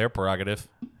 that's their prerogative.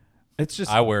 It's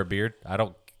just I wear a beard. I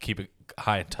don't keep it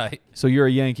high and tight. so you're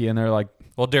a Yankee, and they're like,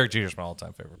 Well, Derek Jeter's my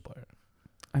all-time favorite player.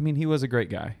 I mean, he was a great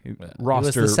guy. He was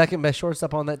Roster, the second best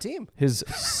shortstop on that team. his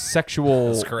sexual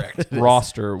That's correct.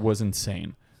 roster was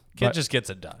insane. Kid But- just gets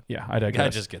it done. Yeah, I Guy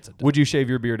digress. just gets it done. Would you shave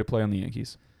your beard to play on the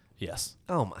Yankees? Yes.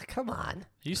 Oh my! Come on.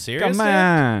 You serious? Come dude?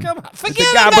 on. Come on. It's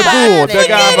Forget a gabagool. It's a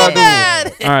Forget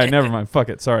gabagool. All right, never mind. Fuck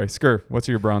it. Sorry. Skur, what's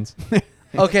your bronze?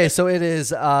 Okay, so it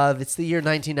is. It's the year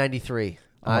 1993.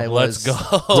 Let's go.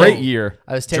 Great year.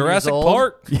 I was 10 Jurassic years old.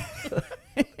 Park.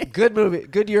 Good movie.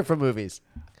 Good year for movies.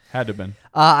 Had to have been.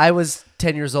 I was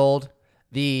 10 years old.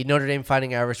 The Notre Dame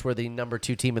Fighting Irish were the number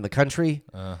 2 team in the country.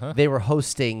 They were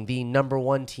hosting the number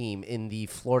 1 team in the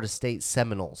Florida State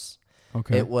Seminoles.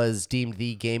 Okay. It was deemed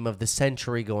the game of the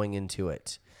century going into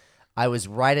it. I was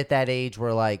right at that age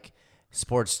where like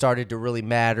sports started to really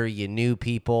matter. You knew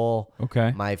people.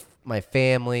 Okay. My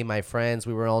family, my friends,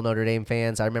 we were all Notre Dame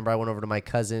fans. I remember I went over to my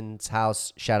cousin's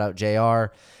house. Shout out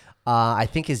JR. I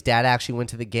think his dad actually went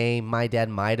to the game. My dad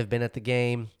might have been at the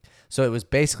game. So it was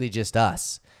basically just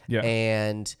us. Yeah.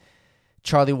 And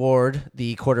Charlie Ward,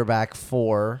 the quarterback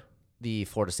for the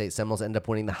Florida State Seminoles, ended up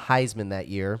winning the Heisman that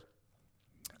year.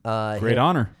 Great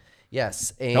honor.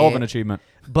 Yes. Hell of an and- achievement.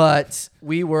 But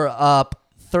we were up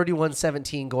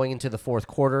 31-17 going into the fourth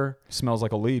quarter. Smells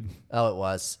like a lead. Oh, it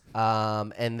was.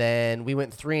 And then we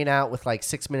went 3 and out with like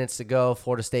 6 minutes to go.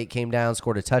 Florida State came down,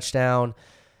 scored a touchdown.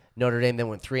 Notre Dame then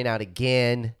went 3 and out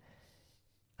again.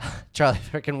 Charlie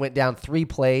freaking went down 3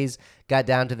 plays, got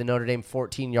down to the Notre Dame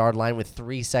 14-yard line with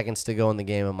 3 seconds to go in the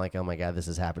game. I'm like, oh my God, this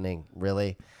is happening.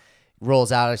 Really?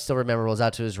 Rolls out. I still remember rolls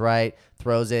out to his right,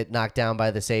 throws it, knocked down by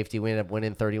the safety. We ended up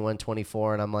winning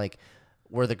 31-24. And I'm like,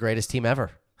 we're the greatest team ever.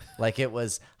 Like it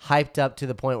was hyped up to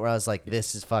the point where I was like,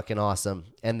 this is fucking awesome.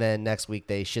 And then next week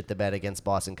they shit the bed against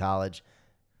Boston College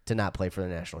to not play for the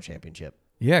national championship.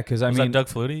 Yeah, because I Was mean, that Doug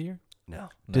Flutie year? No.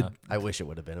 Did- I wish it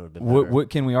would have been. It would have been what, better. what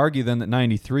can we argue then that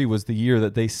 93 was the year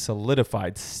that they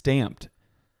solidified, stamped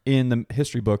in the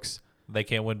history books? They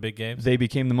can't win big games. They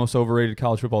became the most overrated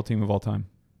college football team of all time.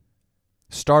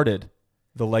 Started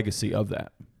the legacy of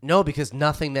that. No, because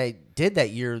nothing they did that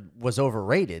year was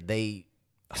overrated. They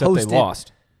Except they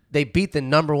lost. They beat the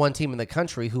number 1 team in the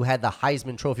country who had the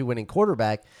Heisman Trophy winning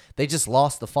quarterback. They just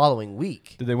lost the following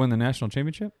week. Did they win the national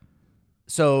championship?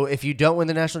 So if you don't win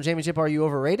the national championship, are you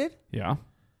overrated? Yeah.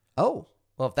 Oh,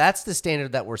 Well, if that's the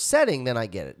standard that we're setting, then I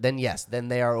get it. Then yes, then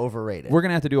they are overrated. We're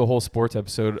gonna have to do a whole sports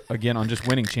episode again on just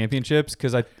winning championships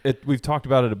because we've talked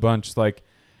about it a bunch. Like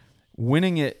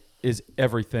winning it is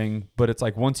everything, but it's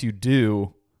like once you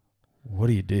do, what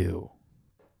do you do?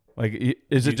 Like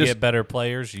is You it just get better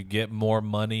players, you get more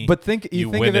money. But think you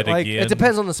think win of it like again. It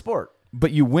depends on the sport.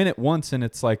 but you win it once and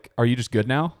it's like, are you just good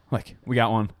now? Like we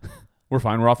got one, we're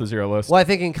fine. We're off the zero list. Well, I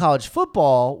think in college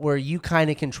football, where you kind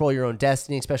of control your own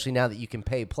destiny, especially now that you can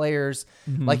pay players,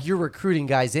 like you're recruiting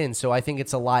guys in. So I think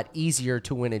it's a lot easier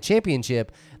to win a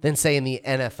championship than, say, in the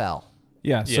NFL.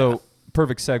 Yeah. So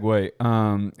perfect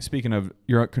segue. Speaking of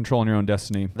you're controlling your own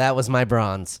destiny. That was my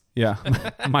bronze. Yeah,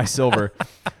 my silver.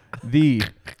 The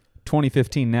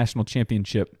 2015 national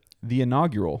championship, the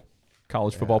inaugural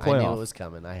college football I knew it playoff. was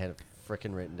coming. I had it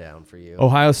freaking written down for you.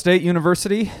 Ohio State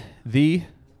University, they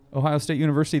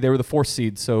were the 4th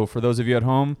seed. So for those of you at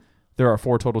home, there are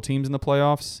 4 total teams in the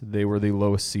playoffs. They were the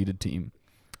lowest seeded team.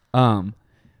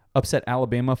 Upset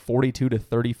Alabama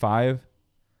 42-35.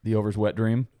 The over's wet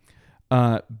dream.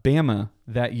 Bama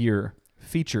that year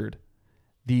featured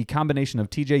the combination of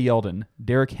T.J. Yeldon,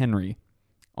 Derrick Henry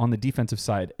on the defensive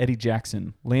side, Eddie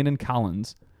Jackson, Landon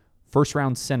Collins,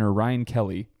 first-round center Ryan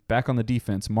Kelly, back on the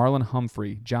defense, Marlon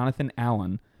Humphrey, Jonathan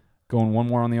Allen, going one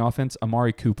more on the offense,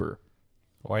 Amari Cooper.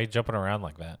 Why are you jumping around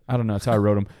like that? I don't know. That's how I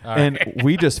wrote them. All And right.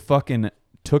 we just fucking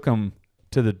took them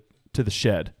to the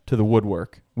shed, to the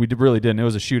woodwork. We really didn't. It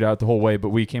was a shootout the whole way, but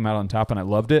we came out on top, and I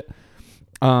loved it.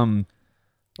 Wasn't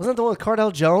that the one with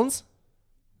Cardell Jones?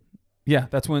 Yeah,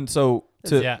 that's when. So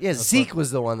to Yeah. Yeah, that's Zeke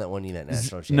was the one that won you that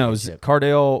national no, championship.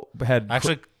 Cardale had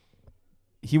Actually,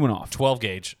 he went off. 12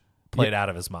 gauge played out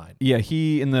of his mind. Yeah,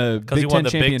 he in the Because Big he won Ten the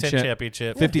Big championship, Ten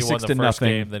championship. 56 he won the to first nothing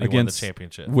game, then he won the against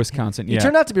championship. Wisconsin. He Yeah,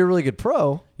 turned out to be a really good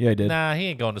pro. yeah, he did. Nah, he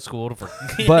ain't going to school for.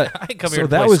 But I ain't come so here to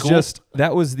that play was school.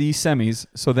 that was the semis.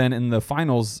 So then in the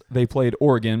finals, they played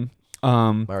Oregon,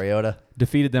 Mariota.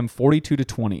 defeated them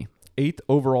 42-20. 8th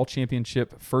overall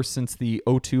championship, first since the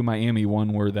 02 Miami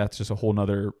one, where that's just a whole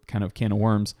nother kind of can of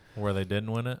worms. Where they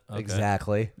didn't win it. Okay.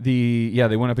 Exactly. They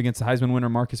went up against the Heisman winner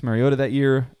Marcus Mariota that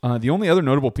year. The only other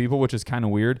notable people, which is kind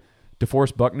of weird,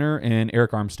 DeForest Buckner and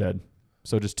Eric Armstead.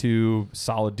 So just 2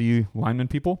 solid D lineman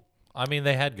people. I mean,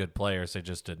 they had good players. They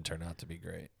just didn't turn out to be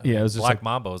great. Yeah, it was just Black like-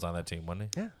 Mamba was on that team,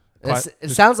 wasn't he? Yeah. Quite- It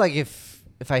sounds like if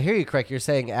I hear you correct, you're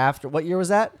saying after what year was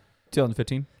that?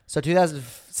 2015. So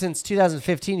since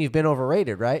 2015, you've been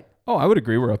overrated, right? Oh, I would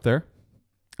agree. We're up there.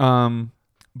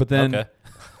 But then, Okay.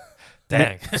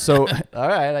 Dang. so All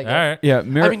right, I guess. All right. yeah,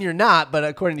 I mean, you're not, but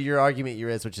according to your argument, you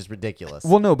is, which is ridiculous.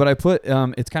 well, no, but I put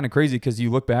it's kind of crazy because you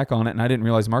look back on it, and I didn't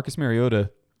realize Marcus Mariota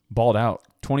balled out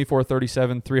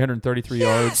 24-37, 333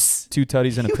 yards, 2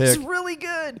 tutties and a he was pick. really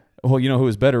good. Well, you know who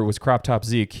was better was Crop Top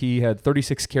Zeke. He had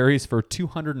 36 carries for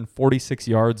 246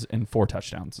 yards and 4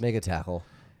 touchdowns. Mega tackle.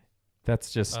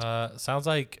 That's just Sounds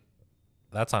like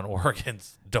that's on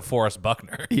Oregon's DeForest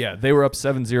Buckner. yeah. They were up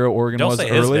 7-0. Oregon Don't was say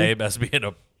early. his name as being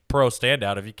a pro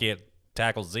standout if you can't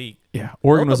tackle Zeke. Yeah,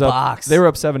 Oregon Build was the up. box. They were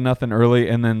up 7-0 early,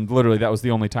 and then literally that was the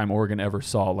only time Oregon ever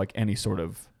saw like any sort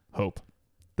of hope.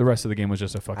 The rest of the game was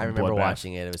just a fucking I remember bloodbath.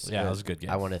 watching it. It was Yeah, it was a good game.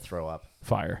 I want to throw up,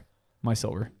 Fire, my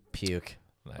silver. puke.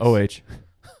 Nice. OH.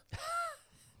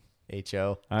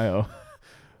 HO. IO.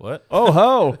 What? Oh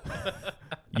ho.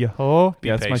 Yo. Be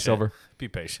Yeah, that's my patient. silver. Be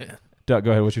patient. Doug,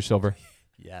 go ahead. What's your silver?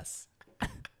 Yes.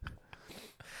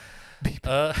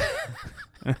 Uh,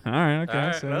 All right. Okay. all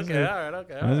right, so okay, all right,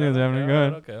 okay. I was gonna say, I'm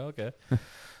good. Okay,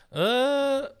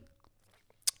 okay.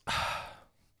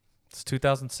 It's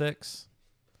 2006.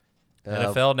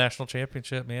 NFL National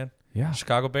Championship, man. Yeah.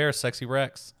 Chicago Bears, Sexy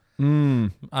Rex.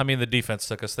 Mm. I mean, the defense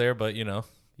took us there, but, you know,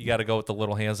 you got to go with the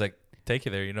little hands that take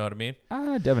you there. You know what I mean?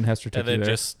 Devin Hester took And you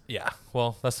then there.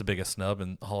 well, that's the biggest snub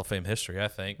in Hall of Fame history, I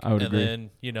think. I would and agree.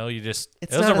 then, you know, you just,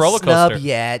 It's it was not a roller snub coaster.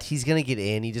 yet. He's gonna get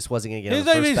in. He just wasn't gonna get on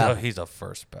the first ballot. He's a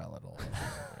first ballot. Hall of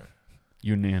Famer.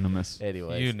 Unanimous.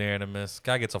 Anyways, Unanimous.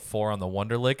 Guy gets a 4 on the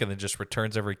Wonderlick and then just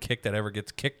returns every kick that ever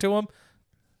gets kicked to him.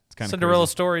 It's kind of Cinderella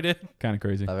crazy. story, dude. Kind of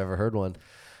crazy. I've ever heard one.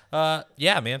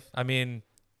 Yeah, man. I mean,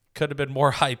 could have been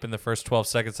more hype in the first 12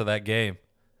 seconds of that game.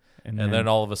 And then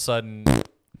all of a sudden,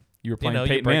 you were you playing know,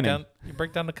 Peyton Manning. you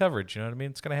break down the coverage. You know what I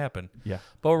mean? It's going to happen. Yeah.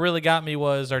 But what really got me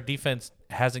was our defense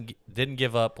didn't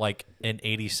give up like an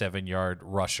 87-yard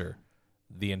rusher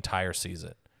the entire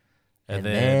season. And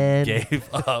then gave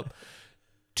up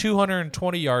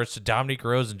 220 yards to Dominique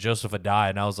Rose and Joseph Adai.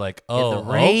 And I was like, oh, in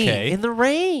the rain. okay. In the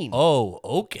rain. Oh,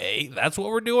 okay. That's what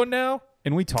we're doing now?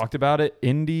 And we talked about it.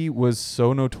 Indy was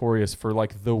so notorious for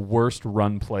like the worst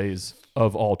run plays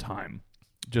of all time.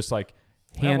 Just like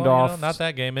Yeah, handoffs, well, you know, not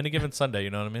that game. Any given Sunday, you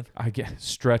know what I mean? I get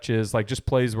stretches, like just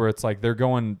plays where it's like they're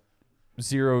going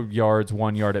 0 yards,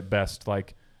 1 yard at best,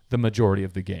 like the majority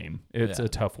of the game. It's Yeah. a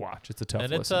tough watch. It's a tough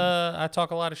And listen. I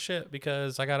talk a lot of shit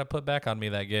because I got to put back on me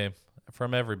that game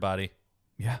from everybody.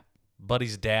 Yeah.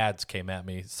 Buddy's dads came at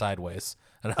me sideways.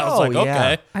 And I was Oh, like, yeah.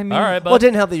 okay. I mean- all right, Well, it bud.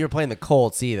 didn't help that you're playing the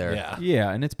Colts either. Yeah.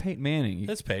 Yeah, and it's Peyton Manning.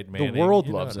 It's paid Manning. world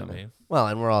you know loves what I him. mean. Well,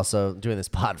 and we're also doing this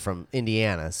pod from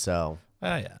Indiana, so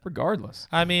Yeah. Regardless.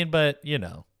 I mean, but,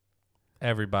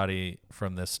 everybody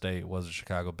from this state was a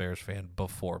Chicago Bears fan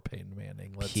before Peyton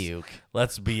Manning. puke.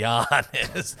 Let's be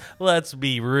honest. Let's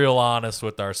be real honest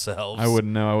with ourselves. I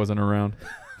wouldn't know. I wasn't around.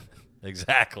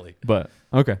 Exactly. But,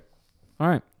 okay. All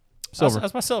right. Silver.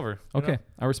 That's my silver. Okay.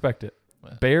 I respect it.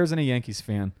 Bears and a Yankees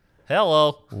fan.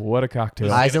 Hello. What a cocktail.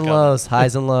 Highs and lows,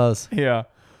 highs and lows. Yeah.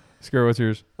 Screw, what's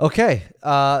yours? Okay,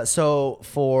 so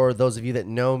for those of you that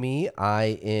know me, I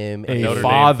am A Notre Dame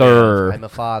father. I'm a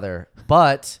father,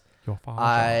 but Your father.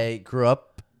 I grew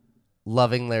up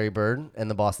loving Larry Bird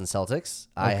and the Boston Celtics.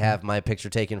 I have my picture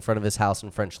taken in front of his house in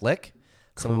French Lick.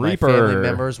 Some of my family Creeper.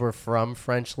 members were from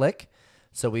French Lick,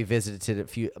 so we visited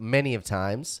it many of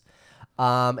times.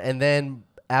 And then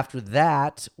after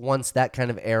that, once that kind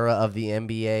of era of the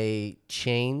NBA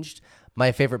changed,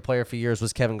 my favorite player for years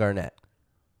was Kevin Garnett.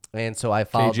 And so I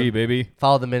followed KG, baby.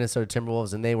 the Minnesota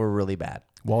Timberwolves, and they were really bad.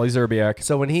 Wally Zerbiak.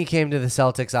 So when he came to the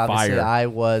Celtics, obviously Fire. I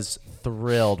was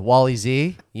thrilled. Wally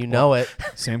Z, you know it.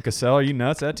 Sam Cassell, are you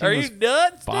nuts? That team Are was you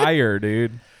nuts? fire,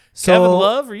 dude. So, Kevin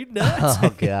Love, are you nuts?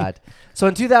 Oh God. So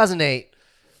in 2008,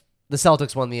 the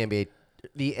Celtics won the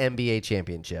NBA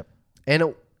championship, and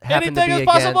it happened Anything to is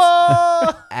be against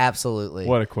possible. absolutely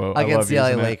What a quote. I against love the LA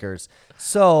using it. Lakers.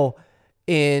 So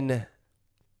in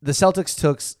the Celtics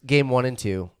took game 1 and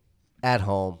 2 at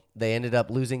home. They ended up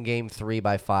losing game 3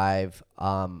 by 5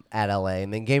 at LA,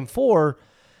 and then game 4,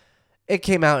 it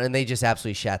came out and they just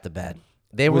absolutely shat the bed.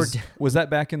 They Was that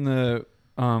back in the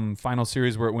final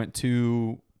series where it went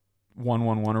 2-1-1-1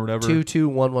 or whatever?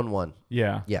 2-2-1-1-1.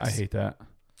 Yeah. Yes. I hate that.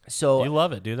 So You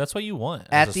love it, dude. That's what you want.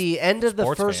 at as a the end of the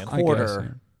sports first fan. I guess, quarter,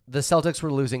 yeah. the Celtics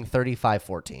were losing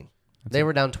 35-14. They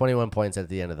were down 21 points at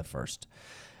the end of the first.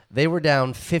 They were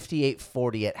down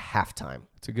 58-40 at halftime.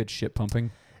 It's a good shit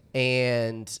pumping.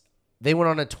 And they went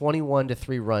on a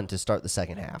 21-3 run to start the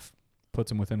second half. Puts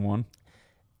them within one.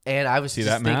 And I was See just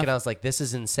that thinking, math? I was like, this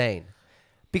is insane.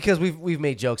 Because we've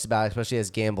made jokes about it, especially as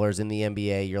gamblers in the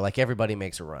NBA. You're like, everybody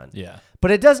makes a run. Yeah.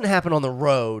 But it doesn't happen on the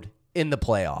road in the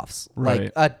playoffs.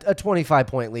 Right. Like a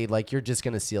 25-point lead, like you're just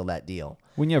going to seal that deal.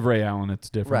 When you have Ray Allen, it's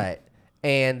different. Right.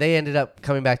 And they ended up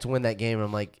coming back to win that game. And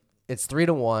I'm like, it's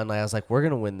 3-1. Like, I was like, we're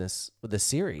going to win this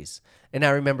series. And I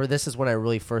remember this is when I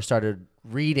really first started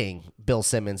reading Bill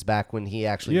Simmons back when he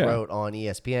actually Yeah. wrote on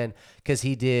ESPN, because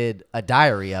he did a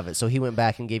diary of it. So he went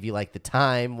back and gave you like the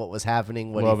time, what was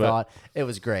happening, what Love he it. thought. It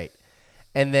was great.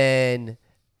 And then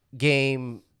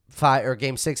game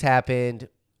 6 happened.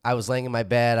 I was laying in my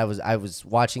bed. I was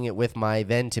watching it with my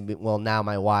now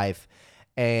my wife,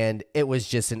 and it was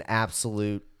just an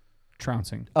absolute.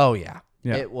 Trouncing. Oh yeah.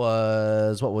 Yeah. It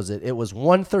was, what was it? It was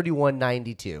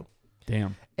 131-92.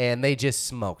 Damn. And they just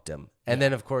smoked him. And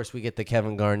then of course we get the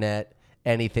Kevin Garnett,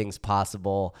 anything's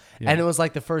possible. Yeah. And it was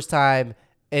like the first time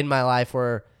in my life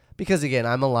where, because again,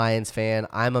 I'm a Lions fan,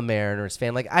 I'm a Mariners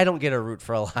fan. Like, I don't get to root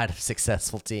for a lot of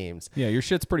successful teams. Yeah, your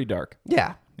shit's pretty dark.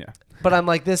 Yeah. Yeah. But I'm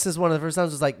like, this is one of the first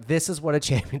times I was like, this is what a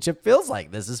championship feels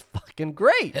like. This is fucking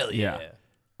great. Hell Yeah.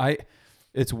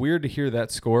 It's weird to hear that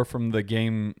score from the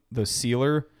game, the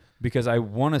sealer, because I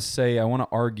want to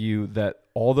argue that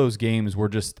all those games were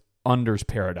just unders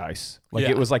paradise. Like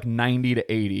Yeah. it was like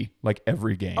 90-80, like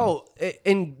every game. Oh,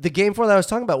 in the game 4 that I was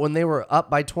talking about, when they were up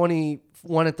by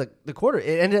 21 at the quarter,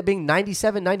 it ended up being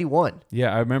 97-91.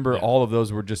 Yeah, I remember all of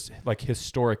those were just like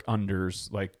historic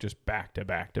unders, like just back to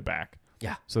back to back.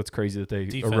 Yeah. So it's crazy that they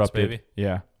Defense, erupted. baby.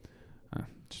 Yeah.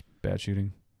 Just bad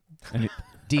shooting. And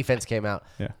Defense came out.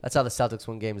 Yeah. That's how the Celtics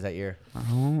won games that year.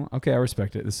 oh, okay, I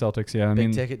respect it. The Celtics, yeah. I Big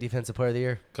mean, ticket defensive player of the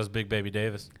year. Because Big Baby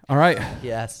Davis. all right.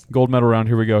 Yes. Gold medal round.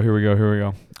 Here we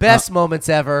go. Best moments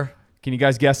ever. Can you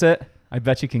guys guess it? I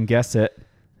bet you can guess it.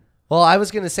 Well, I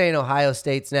was going to say an Ohio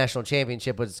State's national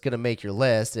championship was going to make your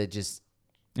list. It just,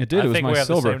 It did. I It was think my we have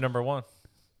silver. the same number one.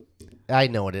 I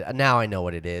know what it. Now I know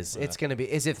what it is. It's going to be.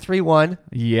 Is it 3-1?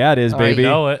 Yeah, it is, All right, baby. You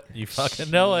know it. You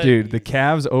fucking know it. Dude, the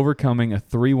Cavs overcoming a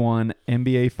 3-1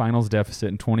 NBA Finals deficit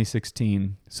in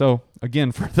 2016. So,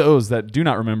 again, for those that do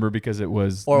not remember because it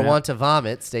was Or want to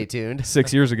vomit? Stay tuned.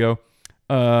 6 years ago,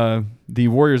 the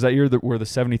Warriors that year were the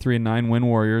 73-9 win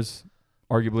Warriors.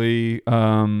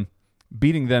 Arguably,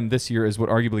 beating them this year is what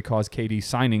arguably caused KD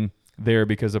signing there,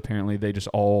 because apparently they just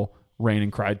all ran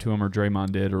and cried to him, or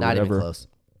Draymond did, or Not whatever. even close.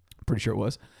 Pretty sure it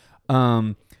was.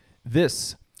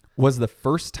 This was the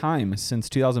first time since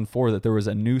 2004 that there was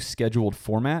a new scheduled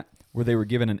format where they were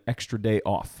given an extra day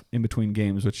off in between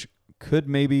games, which could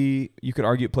maybe, you could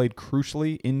argue, it played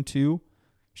crucially into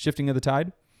shifting of the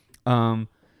tide.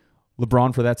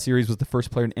 LeBron for that series was the first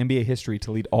player in NBA history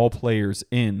to lead all players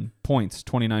in points,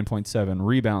 29.7,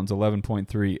 rebounds,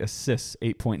 11.3, assists,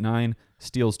 8.9,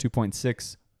 steals,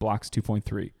 2.6, blocks,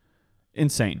 2.3.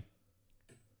 Insane.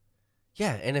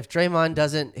 Yeah, and if Draymond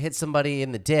doesn't hit somebody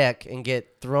in the dick and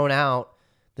get thrown out,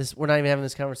 we're not even having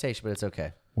this conversation, but it's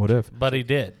okay. What if? But he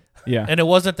did. Yeah. And it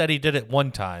wasn't that he did it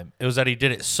one time. It was that he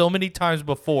did it so many times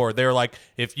before. They were like,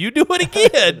 if you do it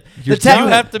again, you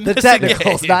have to the miss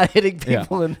technicals, a game. not hitting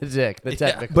people in the dick. The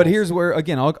technicals. But here's where,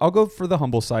 again, I'll go for the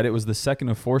humble side. It was the second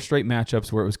of 4 straight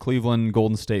matchups where it was Cleveland,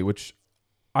 Golden State, which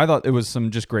I thought it was some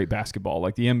just great basketball.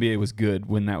 Like the NBA was good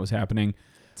when that was happening.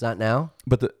 It's not now?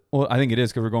 But I think it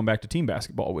is because we're going back to team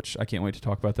basketball, which I can't wait to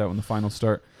talk about that when the finals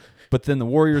start. But then the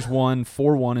Warriors won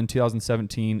 4-1 in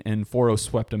 2017 and 4-0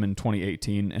 swept them in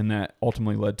 2018, and that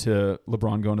ultimately led to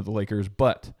LeBron going to the Lakers.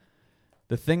 But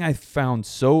the thing I found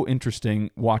so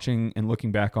interesting watching and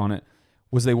looking back on it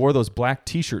was they wore those black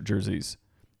T-shirt jerseys.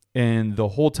 And the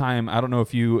whole time, I don't know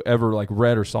if you ever like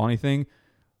read or saw anything,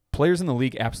 players in the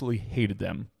league absolutely hated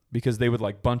them because they would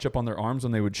like bunch up on their arms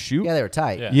when they would shoot. Yeah, they were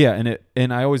tight. Yeah.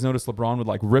 And I always noticed LeBron would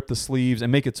like rip the sleeves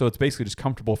and make it so it's basically just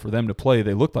comfortable for them to play.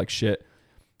 They looked like shit.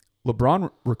 LeBron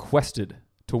requested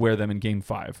to wear them in Game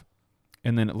 5,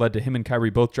 and then it led to him and Kyrie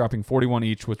both dropping 41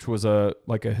 each, which was a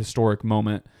historic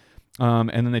moment. And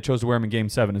then they chose to wear them in Game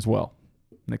 7 as well,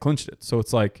 and they clinched it. So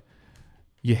it's like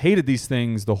you hated these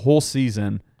things the whole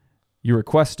season. You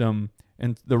request them,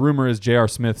 and the rumor is J.R.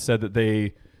 Smith said that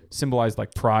they symbolized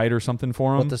like pride or something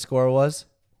for him. What the score was?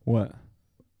 What?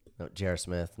 No, J.R.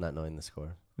 Smith, not knowing the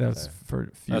score. That's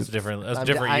for That's different. That's a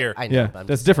different year. I know, yeah, but I'm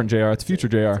that's just different, saying. JR. It's future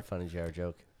JR. It's a funny JR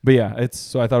joke. But yeah,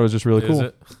 so I thought it was just really Is cool.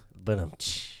 it?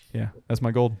 But Yeah, that's my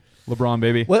gold. LeBron,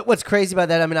 baby. What's crazy about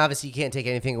that? I mean, obviously you can't take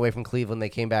anything away from Cleveland. They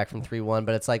came back from 3-1,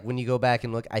 but it's like when you go back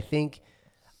and look, I think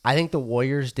the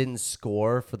Warriors didn't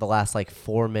score for the last like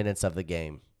 4 minutes of the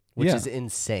game, which Yeah. is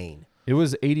insane. It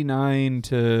was 89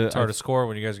 to. It's hard to score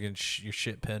when you guys are getting your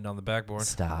shit pinned on the backboard.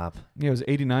 Stop. Yeah, it was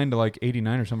 89 to like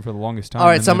 89 or something for the longest time. All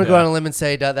right, and so I'm then- gonna go on a limb and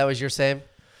say that was your same.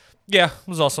 Yeah, it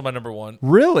was also my number one.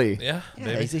 Really? Yeah, Yeah,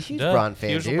 baby. he's a huge Duh. Bron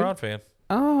fan, Huge dude. LeBron fan.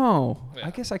 Oh, Yeah.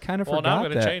 I guess I kind of Well, forgot now I'm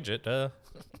going to that. change it.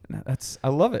 I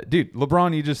love it, dude.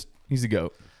 LeBron, he's a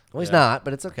goat. Well, he's Yeah. not,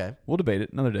 but it's okay. We'll debate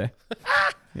it another day.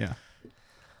 Yeah,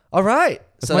 All right,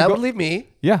 That's so my that go- would leave me.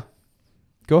 yeah.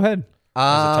 Go ahead. Is the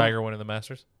Tiger winning the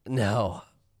Masters? No,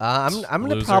 I'm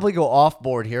gonna Loser. probably go off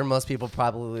board here. Most people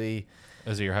probably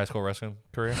Is it your high school wrestling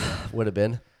career? would have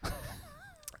been.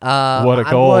 What a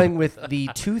I'm gold. going with the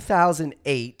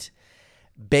 2008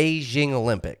 Beijing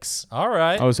Olympics. All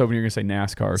right. I was hoping you were gonna say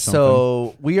NASCAR or something.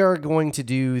 So we are going to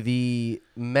do the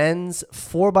men's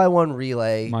 4x1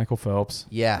 relay. Michael Phelps.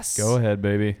 Yes. Go ahead,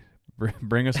 baby.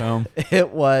 Bring us home. It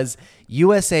was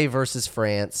USA versus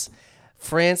France.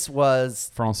 France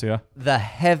was Francia. the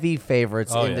heavy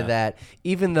favorites Oh, into yeah. that,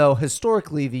 even though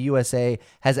historically the USA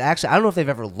has actually, I don't know if they've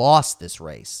ever lost this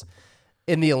race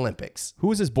in the Olympics. Who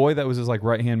was this boy that was his like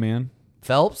right hand man?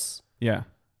 Phelps? Yeah.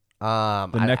 The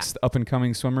I- next up and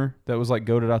coming swimmer that was like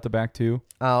goated out the back too.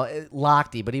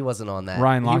 Lochte, but he wasn't on that.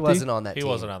 Ryan He Lochte? wasn't on that He team.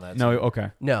 wasn't on that. No, team.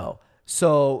 okay. No.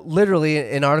 So literally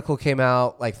an article came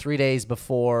out like 3 days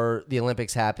before the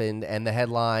Olympics happened, and the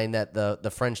headline that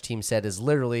the French team said is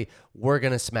literally, "We're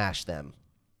going to smash them."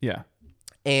 Yeah.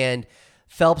 And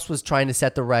Phelps was trying to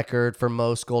set the record for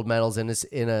most gold medals in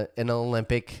an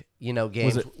Olympic,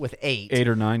 games it with 8. 8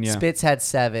 or 9, yeah. Spitz had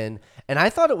 7. And I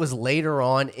thought it was later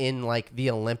on in like the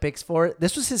Olympics for it.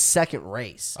 This was his second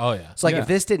race. Oh, yeah. So like Yeah. if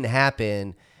this didn't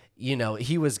happen,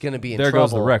 he was going to be in There trouble.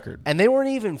 goes the record. And they weren't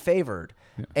even favored.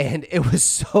 And it was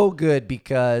so good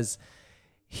because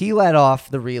he led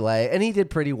off the relay and he did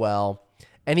pretty well.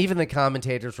 And even the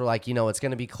commentators were like, it's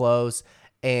going to be close.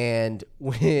 And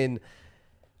when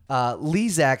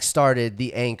Lezak started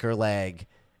the anchor leg,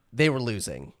 they were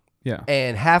losing. Yeah.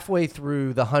 And halfway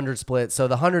through the 100 split, so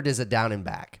the 100 is a down and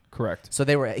back. Correct. So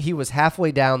he was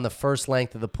halfway down the first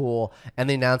length of the pool, and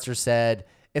the announcer said,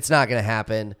 "It's not going to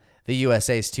happen. The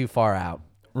USA's too far out."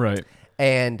 Right.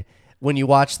 And when you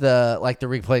watch the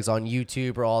replays on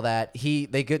YouTube or all that,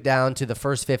 they get down to the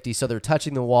first 50, so they're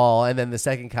touching the wall, and then the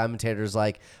second commentator's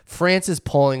like, "France is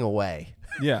pulling away,"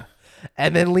 Yeah.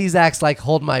 and then Lezak's like,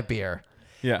 "Hold my beer."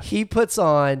 Yeah. He puts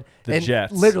on The and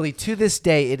Jets. literally to this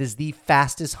day, it is the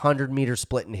fastest 100-meter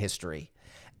split in history.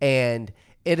 And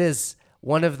it is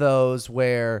one of those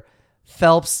where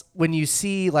Phelps, when you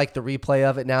see like the replay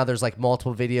of it now, there's like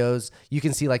multiple videos. You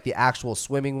can see like the actual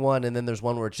swimming one, and then there's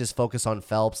one where it's just focused on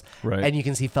Phelps. Right. And you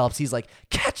can see Phelps. He's like,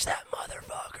 catch that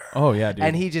motherfucker. Oh, yeah, dude.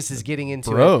 And he just is getting into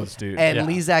Bros, it. dude. And Yeah.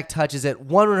 Lezak touches it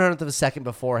 1/100th of a second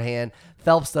beforehand.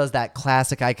 Phelps does that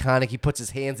classic iconic. He puts his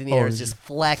hands in the air. It's just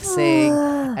flexing.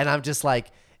 And I'm just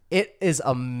like, it is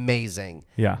amazing.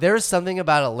 Yeah. There is something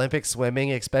about Olympic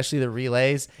swimming, especially the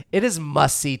relays. It is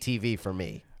must-see TV for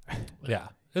me. Yeah,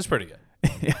 it's pretty good.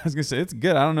 Yeah, I was gonna say it's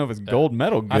good. I don't know if it's gold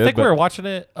medal good. I think we but were watching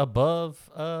it above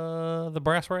the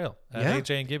brass rail at Yeah.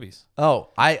 AJ and Gibby's. Oh,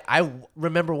 I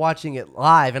remember watching it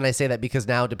live, and I say that because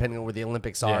now, depending on where the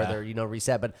Olympics are, Yeah. they're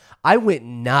reset. But I went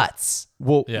nuts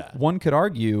Well, Yeah. one could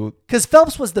argue. because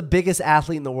Phelps was the biggest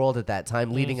athlete in the world at that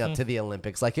time, leading up to the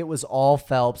Olympics. Like it was all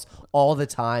Phelps all the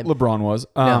time. LeBron was.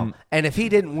 No. And if he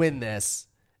didn't win this,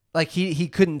 like he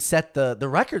couldn't set the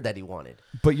record that he wanted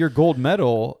But your gold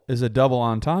medal is a double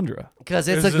entendre. because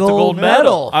it's It's a a gold gold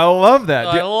medal. I love that.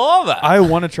 I dude. love that. I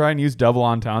want to try and use double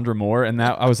entendre more, and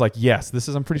that I was like, yes, this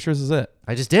is. I'm pretty sure this is it.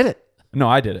 I just did it. No,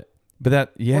 I did it. But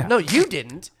that, yeah, No, you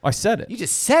didn't. I said it. You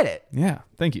just said it. Yeah,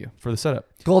 thank you for the setup.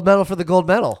 Gold medal for the gold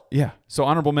medal. Yeah, so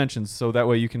honorable mentions, so that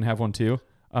way you can have one too.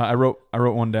 I wrote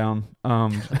one down.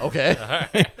 Okay.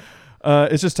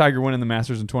 It's just Tiger winning the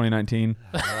Masters in 2019.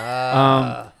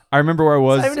 I remember where I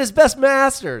was, Not even his best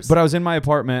Masters. but I was in my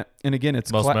apartment, and again,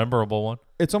 it's Most memorable one.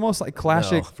 it's almost like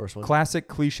classic, No, first one. classic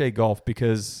cliche golf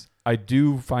because I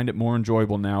do find it more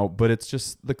enjoyable now. But it's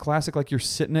just the classic, like you're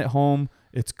sitting at home,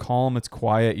 it's calm, it's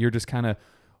quiet, you're just kind of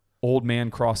old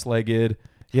man cross-legged,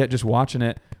 yeah, just watching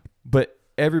it. But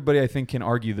everybody, I think, can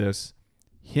argue this: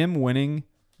 him winning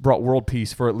brought world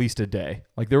peace for at least a day.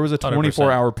 Like there was a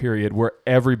 24-hour period where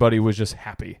everybody was just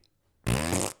happy.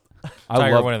 I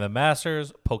Tiger love winning the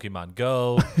Masters, Pokemon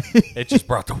Go. It just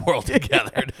brought the world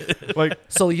together. dude. like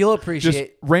So you'll just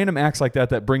appreciate. random acts like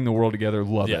that bring the world together.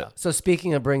 Love Yeah. it. So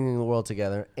speaking of bringing the world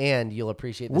together, and you'll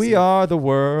appreciate this We are the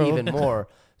world. even more.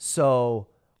 So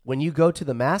when you go to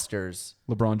the Masters,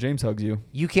 LeBron James hugs you.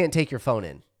 you can't take your phone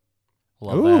in.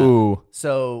 Love that. Ooh.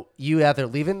 So you either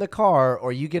leave it in the car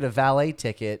or you get a valet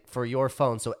ticket for your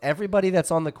phone. So everybody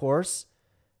that's on the course,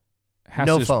 Has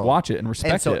no to just phone. watch it and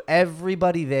respect and so it.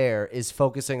 everybody there is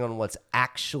focusing on what's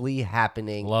actually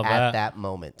happening Love at that. that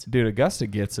moment. Dude, Augusta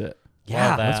gets it. Yeah.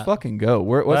 Love that. Let's fucking go.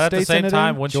 What But at the state's same in it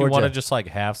time, in? wouldn't you want Georgia. to just like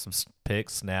have some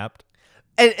pics snapped?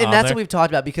 And On that's there? what we've talked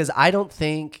about because I don't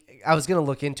think I was going to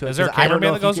look into it. Is there a 'cause I don't cameraman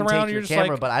know that if you goes can around? take You're your just camera,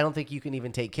 like- but I don't think you can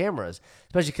even take cameras,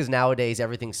 especially because nowadays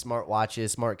everything's smart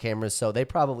watches, smart cameras. So they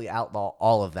probably outlaw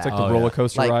all of that. It's like the Oh, roller yeah.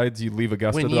 coaster Like, rides. You leave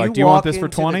Augusta. when They're you like, do you want walk this for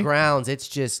into 20? the grounds, it's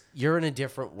just you're in a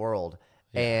different world,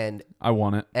 and I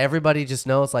want it. everybody just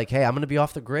knows like, hey, I'm going to be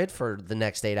off the grid for the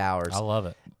next 8 hours. I love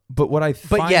it. But what I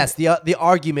find, But yes, the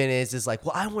argument is like,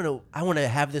 well, I want to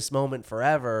have this moment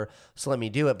forever, so let me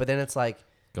do it. But then it's like,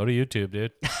 Go to YouTube,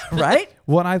 dude. right?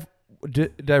 what I've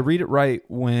did I read it right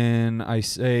when I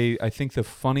say I think the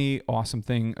funny, awesome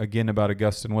thing again about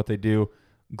Augusta and what they do,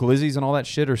 glizzies and all that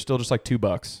shit are still just like $2.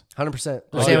 100%. The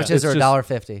Oh, yeah. sandwiches It's are just-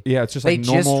 $1.50. Yeah, it's just They like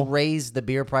normal. just raised the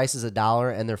beer prices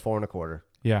 $1 and they're $4.25.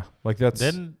 Yeah, like that's.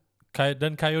 Didn't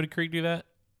Coyote Creek do that?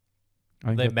 I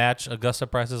think They that- match Augusta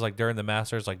prices like during the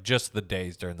Masters, like just the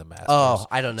days during the Masters. Oh,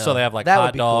 I don't know. So they have like That would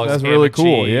hot be cool. dogs. That's ham really and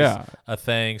cool, cheese, yeah. a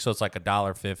thing. So it's like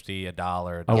 $1.50,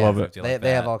 $1. I love it. $1.50 They like have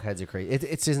that. all kinds of crazy.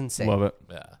 It's just insane. love it.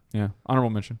 Yeah, Yeah,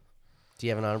 honorable mention. Do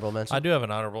you have an honorable mention? I do have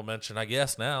an honorable mention, I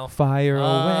guess. Now Fire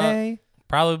away.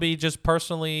 probably be just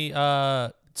personally,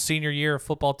 senior year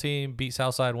football team beat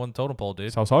Southside, won the totem pole,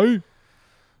 dude. Southside.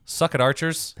 Suck at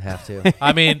Archers. Have to.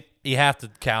 I mean, you have to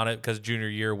count it because junior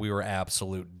year we were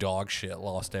absolute dog shit.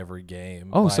 Lost every game.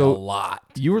 Oh, by so- a lot.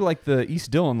 You were like the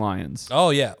East Dillon Lions, Oh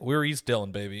yeah, we were East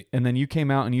Dillon, baby. and then you came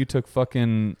out and you took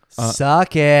fucking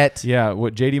Suck it. yeah,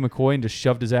 what JD McCoy and just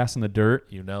shoved his ass in the dirt.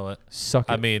 You know it. Suck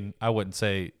it. I mean, I wouldn't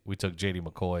say we took JD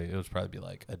McCoy. It was probably be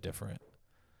like a different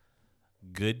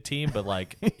good team, but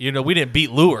like we didn't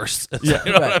beat Lures. Yeah.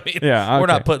 You know what I mean? Yeah, We're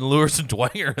okay. not putting Lures and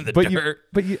Dwanger in the but dirt.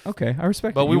 okay, I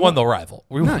respect. But it. we You won the rival.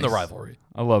 We won the Nice. rivalry.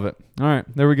 I love it. All right,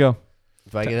 there we go.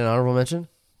 Do I get an honorable mention?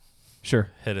 Sure,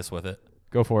 Hit us with it.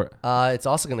 go for it. It's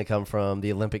also going to come from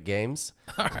the Olympic Games.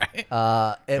 All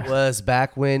right. It was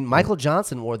back when Michael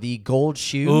Johnson wore the gold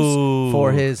shoes Ooh.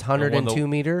 for his I won 102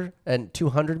 meter and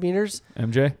 200 meters.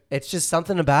 MJ. It's just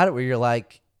something about it where you're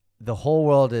like, the whole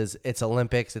world it's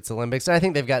Olympics. And I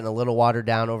think they've gotten a little watered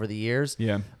down over the years.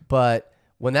 Yeah, But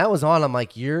when that was on, I'm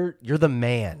like, you're the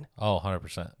man. Oh,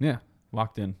 100%. yeah,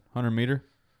 locked in. 100-meter.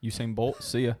 Usain Bolt.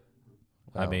 See ya.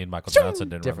 I mean, Michael Johnson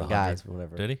didn't Different run the 100. guys,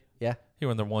 whatever. Did he? Yeah. He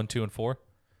won the 1, 2, and 4.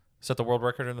 Set the world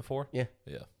record in the 4? Yeah.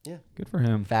 Yeah. Yeah. Good for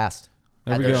him. Fast.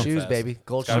 There Had we their go. shoes, Fast. baby.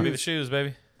 Gold Gotta be the shoes. shoes,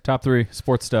 baby. Top 3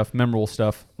 sports stuff, memorable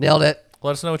stuff. Nailed it.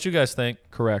 Let us know what you guys think.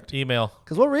 Correct. Email.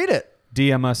 Because we'll read it.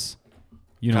 DM us.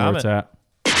 You know where it's at.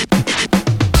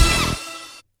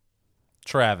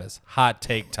 Travis, hot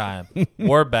take time.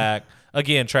 We're back.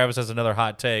 Again, Travis has another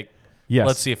hot take. Yes.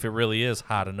 Let's see if it really is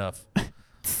hot enough.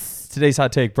 Today's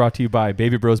hot take brought to you by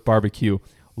Baby Bros Barbecue,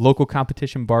 local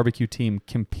competition barbecue team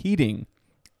competing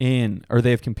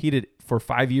they have competed for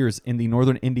 5 years in the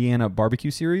Northern Indiana Barbecue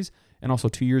Series and also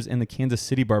 2 years in the Kansas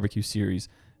City Barbecue Series.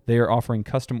 They are offering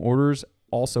custom orders,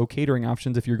 also catering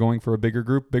options if you're going for a bigger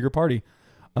group, bigger party.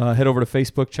 Head over to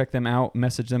Facebook, check them out,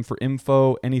 message them for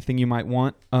info, anything you might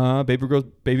want.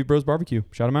 Baby Bros Barbecue,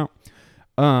 shout them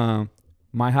out.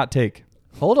 My hot take.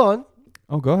 Hold on.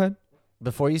 Oh, go ahead.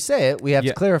 Before you say it, we have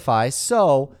Yeah. to clarify.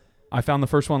 So I found the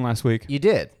first one last week. you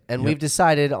did. And Yep. we've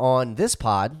decided on this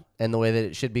pod and the way that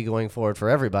it should be going forward for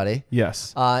everybody.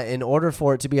 Yes. In order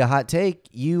for it to be a hot take,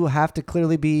 you have to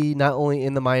clearly be not only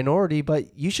in the minority,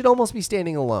 but you should almost be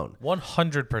standing alone.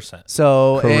 100%.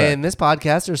 So Correct. in this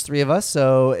podcast, there's 3 of us.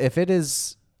 So if it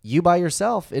is you by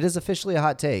yourself, it is officially a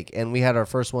hot take. And we had our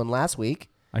first one last week.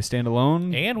 I stand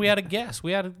alone. And we had a guest.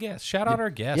 Shout out our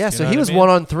guest. Yeah, you so know he what was I mean? 1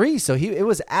 on 3. So it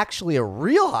was actually a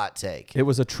real hot take. It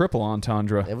was a triple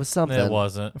entendre. It was something. It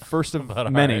wasn't. First of But all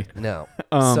many. right. No.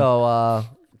 Um, So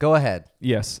go ahead.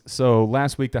 Yes. So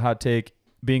last week, the hot take,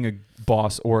 being a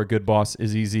boss or a good boss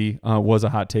is easy, was a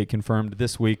hot take confirmed.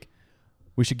 This week,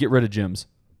 we should get rid of gyms.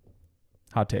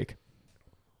 Hot take.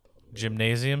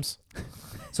 Gymnasiums.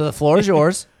 So the floor is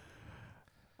yours.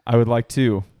 I would like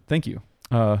to, thank you.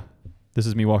 This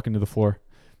is me walking to the floor.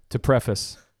 To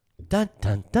preface, Dun,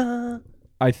 dun, dun.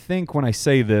 I think when I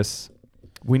say this,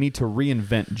 we need to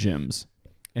reinvent gyms.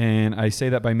 And I say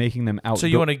that by making them outdoor. So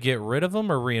you want to get rid of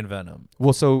them or reinvent them?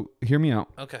 Well, so hear me out.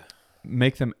 Okay.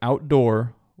 Make them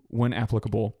outdoor when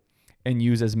applicable and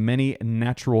use as many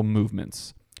natural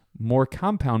movements. More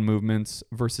compound movements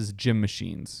versus gym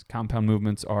machines. Compound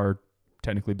movements are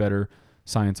technically better,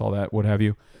 science, all that, what have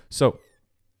you. So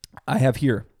I have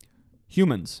here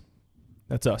humans,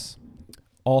 that's us,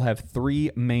 all have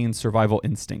 3 main survival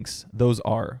instincts. Those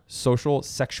are social,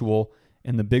 sexual,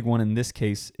 and the big one in this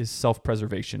case is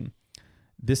self-preservation.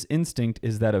 This instinct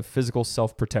is that of physical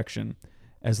self-protection.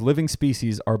 As living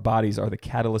species, our bodies are the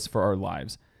catalyst for our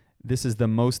lives. This is the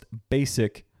most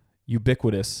basic,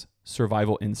 ubiquitous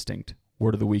survival instinct.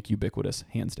 Word of the week, ubiquitous,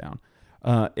 hands down.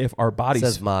 If our bodies...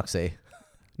 Says Moxie.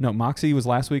 No, Moxie was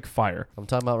last week, fire. I'm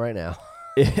talking about right now.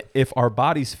 If our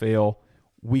bodies fail,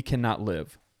 we cannot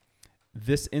live.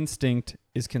 This instinct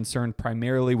is concerned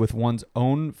primarily with one's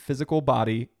own physical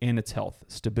body and its health,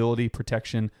 stability,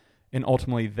 protection, and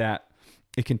ultimately that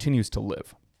it continues to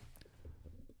live.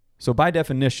 So by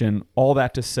definition, all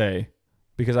that to say,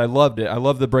 because I loved it, I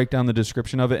love the breakdown, the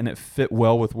description of it, and it fit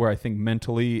well with where I think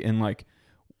mentally and like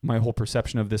my whole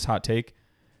perception of this hot take,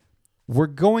 we're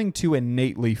going to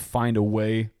innately find a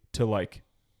way to like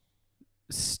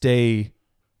stay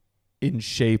in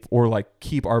shape or like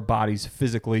keep our bodies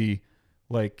physically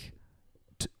like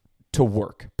to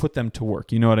work, put them to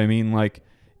work. You know what I mean? Like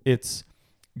it's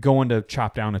going to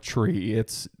chop down a tree.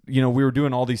 It's, you know, we were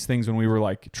doing all these things when we were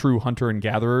like true hunter and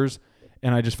gatherers.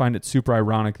 And I just find it super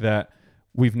ironic that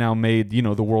we've now made, you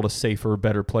know, the world a safer,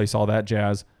 better place, all that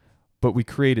jazz. But we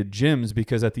created gyms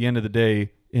because at the end of the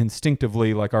day,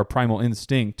 instinctively, like our primal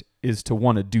instinct is to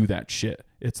want to do that shit.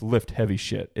 It's lift heavy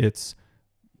shit. It's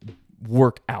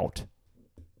work out.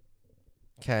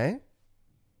 Okay.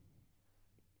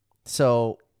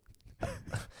 So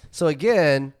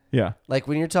again, Yeah. like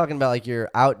when you're talking about like your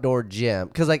outdoor gym,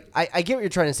 because like I get what you're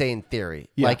trying to say in theory.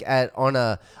 Yeah. Like on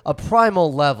a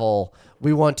primal level,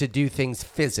 we want to do things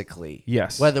physically.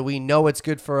 Yes. Whether we know it's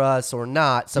good for us or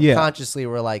not, subconsciously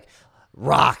we're like,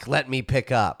 rock, let me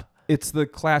pick up. It's the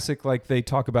classic, like they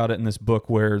talk about it in this book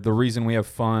where the reason we have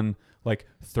fun, like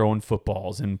throwing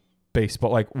footballs and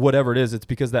baseball, like whatever it is, it's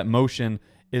because that motion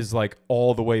is like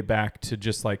all the way back to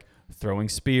just like throwing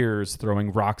spears,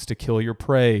 throwing rocks to kill your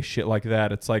prey, shit like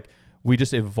that. It's like we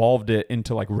just evolved it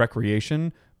into like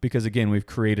recreation because again, we've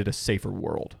created a safer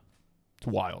world. It's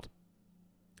wild.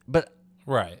 But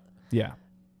Right. Yeah.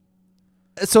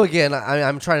 so again,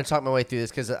 I'm trying to talk my way through this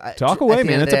because Talk away,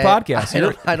 man. It's a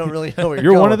podcast. I don't really know where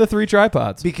You're going. one of the 3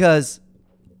 tripods. Because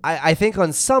I think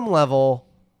on some level,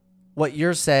 what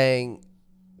you're saying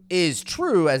is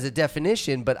true as a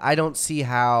definition, but I don't see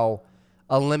how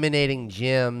eliminating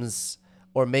gyms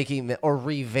or making them or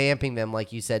revamping them,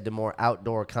 like you said, to more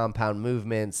outdoor compound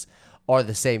movements are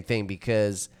the same thing.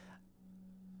 Because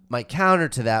my counter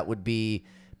to that would be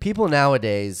people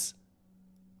nowadays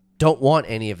don't want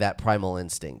any of that primal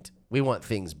instinct. We want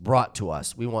things brought to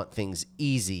us. We want things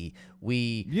easy.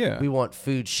 We want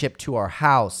food shipped to our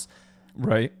house.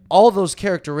 Right. All those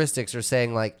characteristics are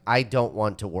saying like, I don't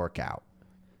want to work out.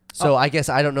 So I guess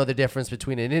I don't know the difference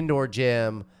between an indoor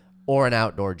gym or an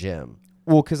outdoor gym.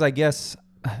 Well, because I guess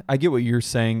I get what you're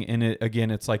saying. And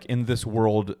it's like in this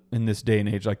world, in this day and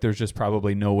age, like there's just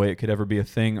probably no way it could ever be a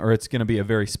thing, or it's going to be a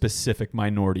very specific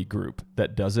minority group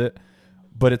that does it.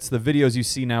 But it's the videos you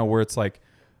see now where it's like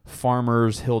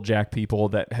farmers, hill jack people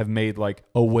that have made like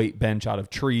a weight bench out of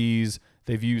trees.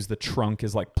 They've used the trunk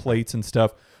as like plates and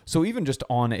stuff. So even just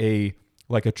on a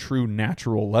true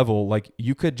natural level, like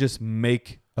you could just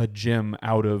make a gym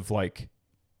out of like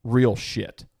real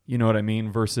shit. You know what I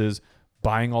mean? Versus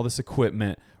buying all this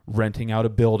equipment, renting out a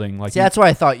building. Like, see, that's where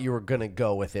I thought you were going to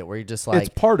go with it, where you're just like, it's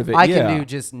part of it. I can do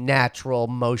just natural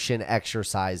motion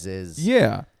exercises.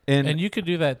 Yeah. And you could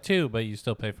do that too, but you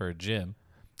still pay for a gym.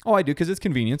 Oh, I do, because it's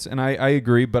convenience, and I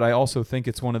agree, but I also think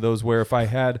it's one of those where if I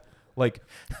had like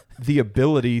the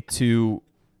ability to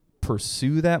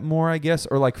pursue that more, I guess,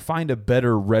 or like find a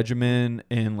better regimen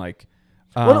and like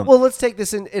well, let's take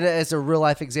this in as a real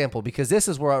life example, because this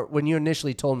is where when you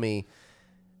initially told me,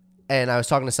 and I was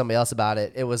talking to somebody else about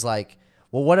it, it was like,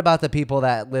 well, what about the people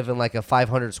that live in like a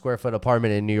 500 square foot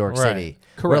apartment in New York City?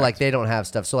 Correct. Where like they don't have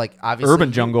stuff. So like obviously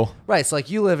urban jungle. Right. So like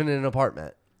you live in an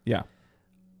apartment. Yeah.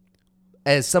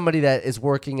 As somebody that is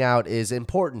working out is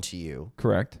important to you.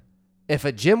 Correct. If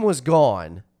a gym was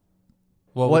gone,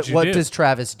 what does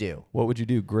Travis do? What would you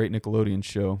do? Great Nickelodeon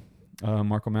show.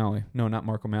 Mark O'Malley. No, not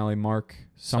Mark O'Malley. Mark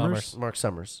Summers. Mark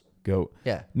Summers. Goat.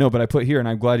 Yeah. No, but I put here, and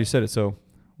I'm glad you said it. So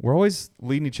we're always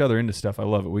leading each other into stuff. I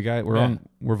love it. We're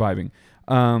vibing.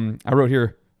 I wrote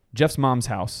here, Jeff's mom's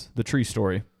house, the tree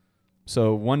story.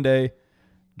 So one day,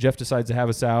 Jeff decides to have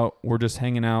us out. We're just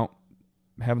hanging out,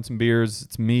 having some beers.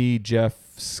 It's me, Jeff,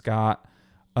 Scott,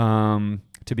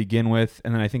 to begin with,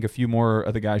 and then I think a few more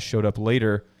of the guys showed up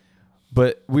later.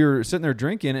 But we were sitting there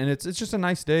drinking, and it's just a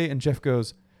nice day. And Jeff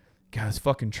goes, God, this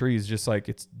fucking tree is just like,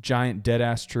 it's giant dead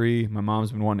ass tree. My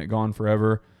mom's been wanting it gone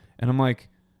forever. And I'm like,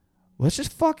 let's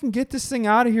just fucking get this thing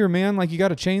out of here, man. Like, you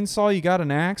got a chainsaw, you got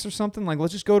an axe or something. Like,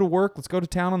 let's just go to work. Let's go to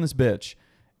town on this bitch.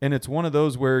 And it's one of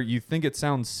those where you think it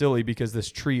sounds silly because this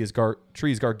tree is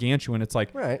gargantuan. It's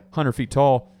like 100 feet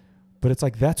tall. But it's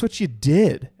like, that's what you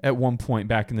did at one point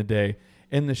back in the day.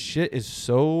 And the shit is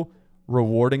so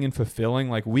rewarding and fulfilling.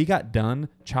 Like, we got done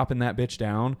chopping that bitch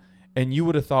down, and you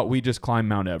would have thought we just climbed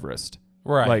Mount Everest.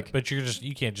 Right. Like, but you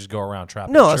can't just go around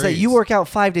chopping No, trees. I was like, you work out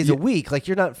 5 days a week. Like,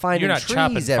 you're not finding You're not trees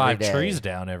chopping every 5 day. trees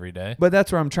down every day. But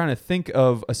that's where I'm trying to think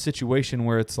of a situation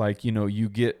where it's like, you know, you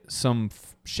get some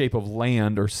shape of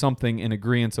land or something in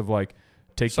agreement of like,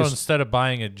 So instead of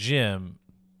buying a gym,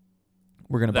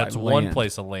 we're going to buy that's land. one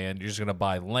place of land. You're just going to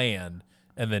buy land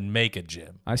and then make a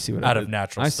gym. I see what out I of did.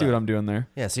 natural I stuff. see what I'm doing there.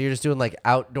 Yeah, so you're just doing like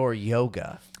outdoor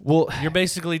yoga. Well, You're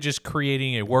basically just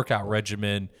creating a workout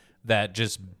regimen that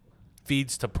just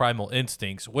feeds to primal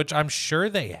instincts, which I'm sure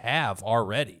they have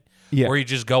already. Yeah. Where you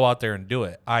just go out there and do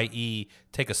it, i.e.,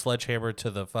 take a sledgehammer to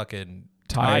the fucking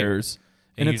tires.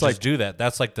 and you it's just like do that.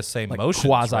 That's like the same like motion,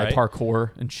 quasi right?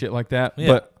 parkour and shit like that. Yeah.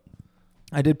 But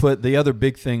I did put the other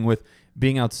big thing with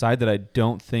being outside that I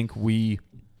don't think we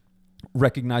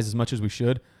recognize as much as we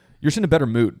should. You're just in a better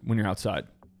mood when you're outside.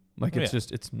 Like, it's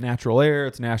just, it's natural air,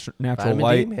 it's natural Vitamin D,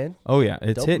 light. man. Oh yeah,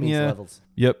 it's hitting Dopamine you. levels.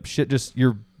 Yep, shit. Just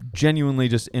you're genuinely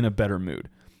just in a better mood.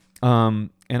 And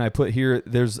I put here,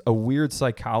 there's a weird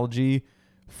psychology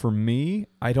for me.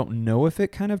 I don't know if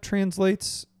it kind of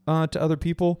translates to other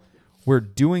people. Where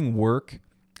doing work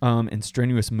and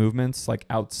strenuous movements like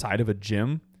outside of a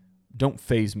gym don't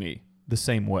faze me the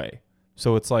same way.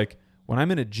 So it's like when I'm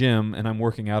in a gym and I'm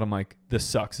working out, I'm like, this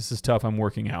sucks. This is tough. I'm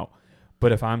working out.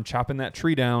 But if I'm chopping that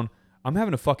tree down, I'm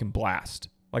having a fucking blast.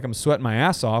 Like, I'm sweating my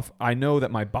ass off. I know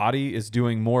that my body is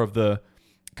doing more of the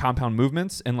compound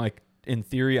movements, and like in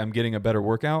theory, I'm getting a better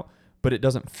workout, but it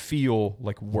doesn't feel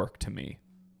like work to me.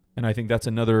 And I think that's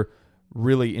another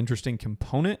really interesting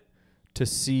component to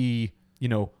see, you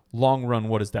know, long run,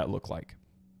 what does that look like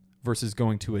versus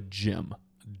going to a gym?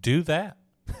 Do that.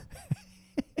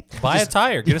 Buy a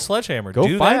tire. Get a sledgehammer. Go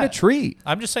do find that. a tree.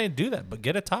 I'm just saying do that, but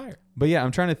get a tire. But yeah,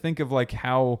 I'm trying to think of like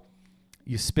how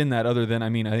you spin that other than, I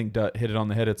mean, I think Dutt hit it on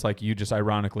the head. It's like you just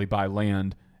ironically buy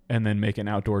land and then make an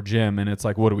outdoor gym. And it's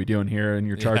like, what are we doing here? And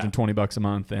you're charging $20 a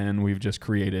month, and we've just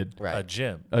created A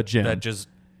gym. a gym. That just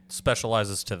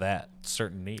specializes to that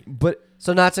certain need. But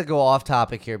So not to go off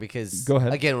topic here, because Go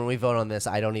ahead. again, when we vote on this,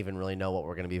 I don't even really know what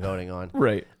we're going to be voting on.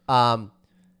 right.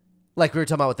 Like we were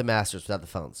talking about with the Masters without the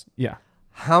phones. Yeah.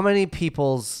 How many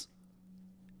people's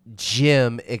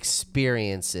gym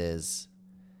experiences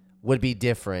would be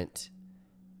different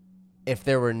if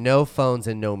there were no phones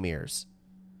and no mirrors?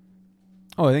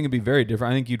 Oh, I think it'd be very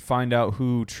different. I think you'd find out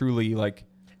who truly like.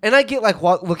 And I get like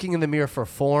looking in the mirror for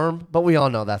form, but we all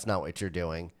know that's not what you're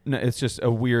doing. No, it's just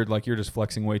a weird like you're just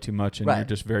flexing way too much and Right. you're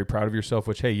just very proud of yourself.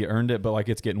 Which hey, you earned it, but like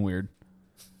it's getting weird.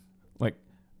 Like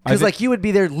Because like you would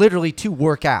be there literally to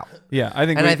work out. yeah, I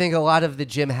think And I think a lot of the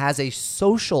gym has a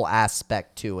social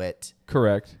aspect to it.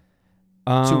 correct.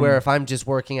 To where if I'm just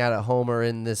working out at home or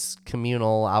in this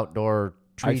communal outdoor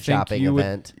I tree think chopping you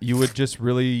event. you would just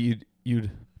really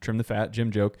you'd trim the fat,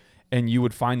 gym joke, and you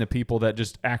would find the people that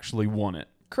just actually want it,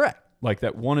 Correct. like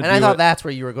that want to. And do I thought it. that's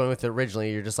where you were going with it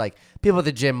originally. You're just like, people at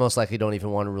the gym most likely don't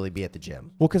even want to really be at the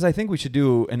gym. Well, because I think we should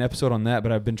do an episode on that,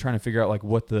 but I've been trying to figure out like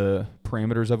what the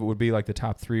parameters of it would be, like the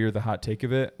top 3 or the hot take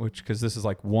of it, which because this is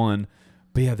like one.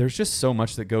 But yeah, there's just so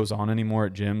much that goes on anymore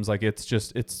at gyms. Like it's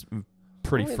pretty Well,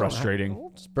 you don't have- frustrating.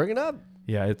 well, just bring it up.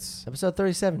 Yeah, it's Episode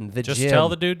 37. The Just gym. tell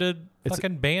the dude to It's-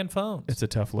 fucking ban phones. a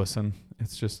tough listen.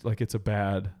 It's just like it's a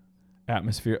bad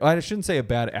atmosphere. I shouldn't say a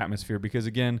bad atmosphere because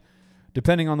again,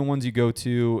 depending on the ones you go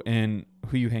to and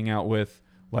who you hang out with,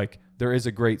 like there is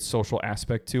a great social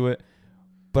aspect to it.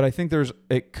 But I think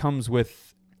it comes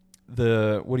with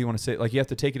the, what do you want to say? Like you have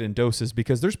to take it in doses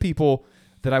because there's people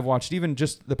that I've watched even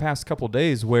just the past couple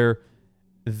days where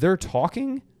they're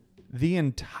talking the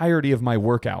entirety of my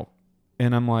workout.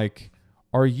 And I'm like,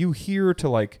 are you here to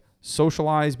like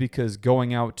socialize because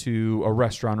going out to a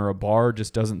restaurant or a bar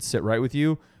just doesn't sit right with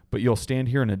you, but you'll stand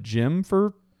here in a gym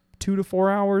for 2 to 4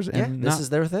 hours Yeah, and this is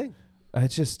their thing.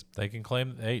 it's just They can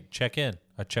claim, hey, check in.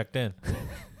 I checked in.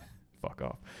 fuck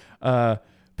off. But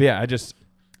yeah,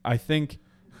 I think,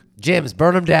 Gyms,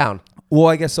 burn them down. well,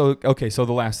 I guess so. Okay. So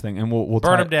the last thing, and we'll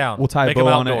Burn tie, 'em down. We'll tie Make a bow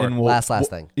 'em on it outdoor. and we'll Last we'll-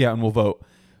 thing. Yeah. And we'll vote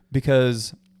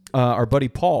because, our buddy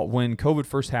Paul, when COVID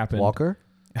first happened, Walker?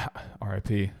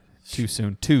 RIP, too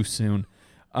soon.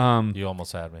 You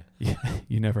almost had me. Yeah,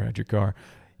 you never had your car.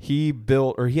 He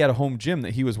had a home gym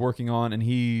that he was working on, and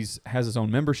has his own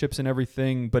memberships and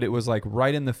everything. But it was like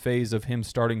right in the phase of him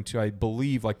starting to, I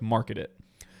believe, like market it.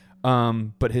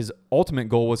 But his ultimate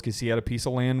goal was because he had a piece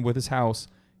of land with his house.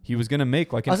 He was gonna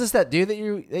make like Was this that dude that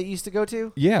you used to go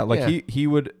to? yeah, like Yeah. he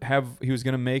was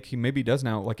gonna make, he maybe does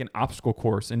now, like an obstacle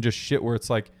course and just shit where it's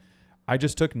like I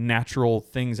just took natural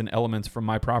things and elements from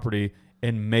my property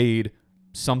and made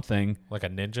something. Like a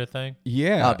ninja thing?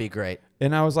 Yeah, That would be great.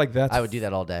 and I was like, that's I would do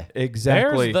that all day.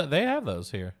 exactly. They have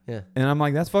those here. Yeah. And I'm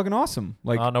like, that's fucking awesome.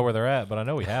 Like, I don't know where they're at, but I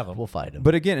know we have them. We'll fight him.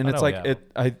 but again, and I it's know, like yeah.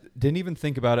 I didn't even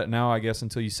think about it now, I guess,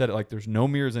 until you said it. Like, there's no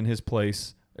mirrors in his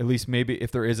place. At least maybe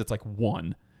if there is, it's like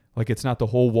one. Like, it's not the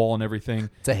whole wall and everything.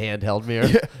 It's a handheld mirror.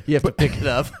 You have to pick it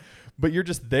up. But you're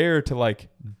just there to like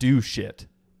do shit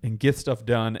and get stuff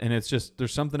done. And it's just,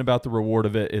 there's something about the reward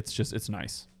of it. It's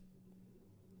nice.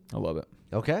 I love it.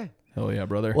 Okay. Hell yeah,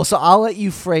 brother. Well, so I'll let you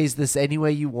phrase this any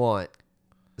way you want.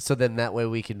 So then that way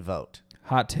we can vote.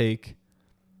 Hot take.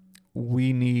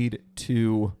 We need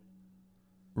to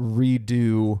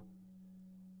redo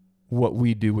what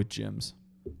we do with gyms.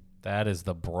 That is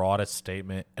the broadest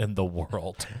statement in the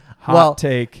world. Hot Well,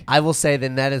 take. I will say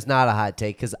then that is not a hot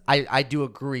take because I do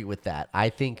agree with that. I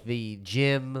think the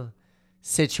gym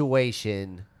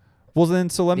situation Well, then,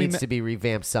 so let needs me to be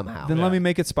revamped somehow. then Yeah. let me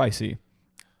make it spicy.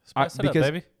 Spice it up,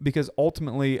 because baby. because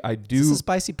ultimately I Is do this a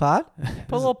spicy pot?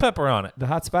 Put a little pepper on it. the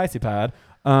hot spicy pad.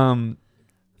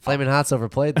 Flaming Hot's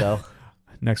overplayed though.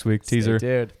 Next week teaser.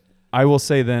 Dude. I will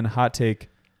say then, hot take.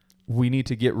 We need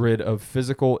to get rid of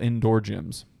physical indoor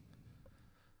gyms.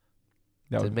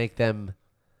 That To would make them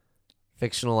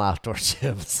fictional outdoor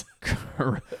gyms.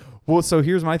 well. So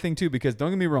here's my thing too, because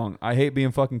don't get me wrong, I hate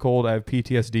being fucking cold. I have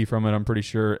PTSD from it. I'm pretty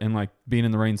sure, and like being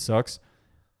in the rain sucks.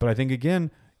 But I think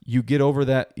again, you get over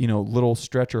that little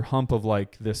stretch or hump of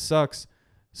like this sucks.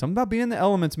 Something about being in the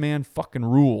elements, man, fucking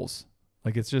rules.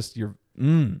 Like it's just you're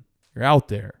out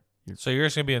there. So you're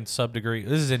just going to be in sub-degree.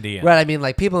 This is Indiana. Right. I mean,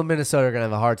 like people in Minnesota are going to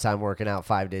have a hard time working out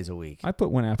 5 days a week. I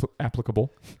put when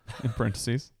applicable in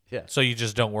parentheses. So you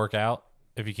just don't work out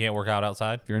if you can't work out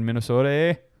outside? If you're in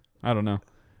Minnesota, I don't know.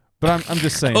 But I'm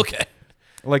just saying. Okay.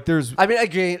 Like there's I mean, I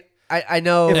agree. I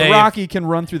know. if Dave. Rocky can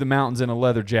run through the mountains in a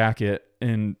leather jacket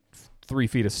in 3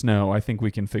 feet of snow, I think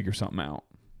we can figure something out.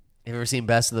 Have you ever seen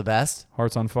Best of the Best?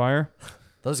 Hearts on Fire?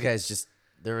 Those guys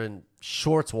they're in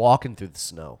shorts walking through the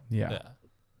snow. Yeah. Yeah.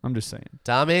 I'm just saying.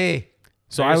 Tommy.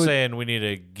 So I you're would saying we need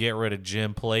to get rid of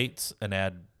gym plates and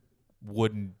add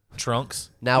wooden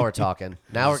trunks, Now we're talking.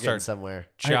 Now we're getting Start- somewhere.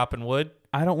 chopping wood?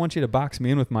 I don't want you to box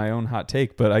me in with my own hot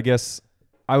take, but I guess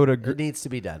I would agree. It needs to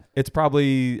be done. It's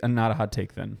probably not a hot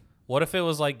take then. What if it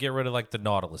was like get rid of like the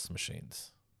Nautilus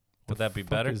machines? Would that be Fuck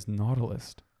better? is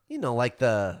Nautilus? like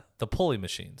the pulley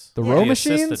machines. The row the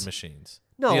machines? assisted machines.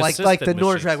 no, The like the assisted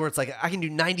Nordrag machines. where it's like I can do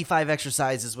 95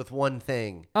 exercises with one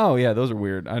thing. Oh yeah, those are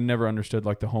weird. I never understood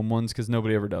like the home ones because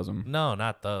nobody ever does them. No,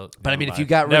 not those. But I Never mean, if mind. you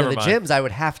got rid Never of the mind. gyms, I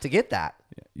would have to get that.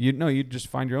 You just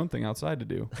find your own thing outside to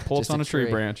do. Pull Just ups on a tree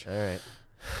branch. All right.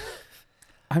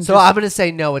 I'm So just- I'm going to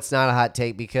say no, it's not a hot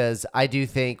take because I do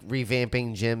think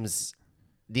revamping gyms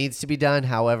needs to be done.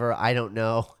 However, I don't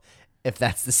know if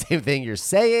that's the same thing you're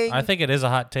saying. I think it is a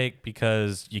hot take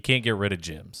because you can't get rid of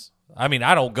gyms. I mean,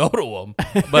 I don't go to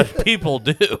them, but people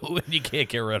do, and you can't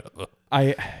get rid of them.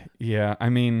 I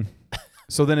mean,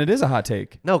 so then it is a hot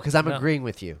take. No, because I'm No. agreeing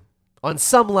with you on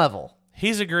some level.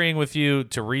 He's agreeing with you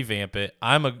to revamp it.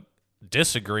 I'm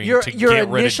disagreeing Your to get rid of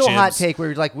gyms. initial hot take where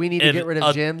you're like, we need to And, get rid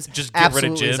of gyms, just get rid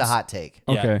of absolutely is a gyms. hot take.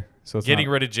 Yeah. Okay, so it's Getting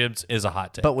not, rid of gyms is a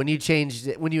hot take. But when you changed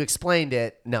it, when you explained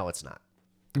it, no, it's not.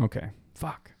 okay.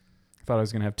 Fuck. Thought I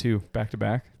was gonna have two back to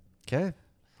back. Okay.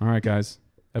 All right, guys.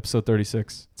 Episode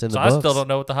 36. It's in the so books. I still don't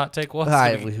know what the hot take was. All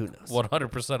right, to be who knows?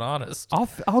 100% honest.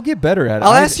 I'll get better at it.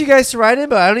 I'll ask you guys to write in,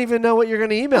 but I don't even know what you're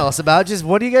going to email us about. Just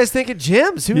what do you guys think of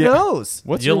gyms? Who Yeah. knows?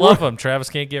 What's You your love wor- them. Travis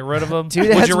can't get rid of them. Dude,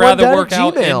 would that's you one rather done at work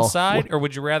out Gmail. inside, or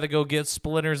would you rather go get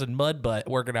splinters and mud butt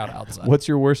working out outside? What's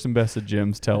your worst and best of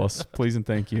gyms? Tell us, please and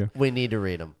thank you. We need to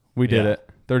read them. We did Yeah. it.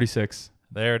 36.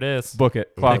 There it is. Book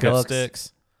it. Clock Pick up it. Books.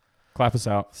 sticks. Clap us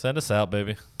out. Send us out,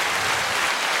 baby.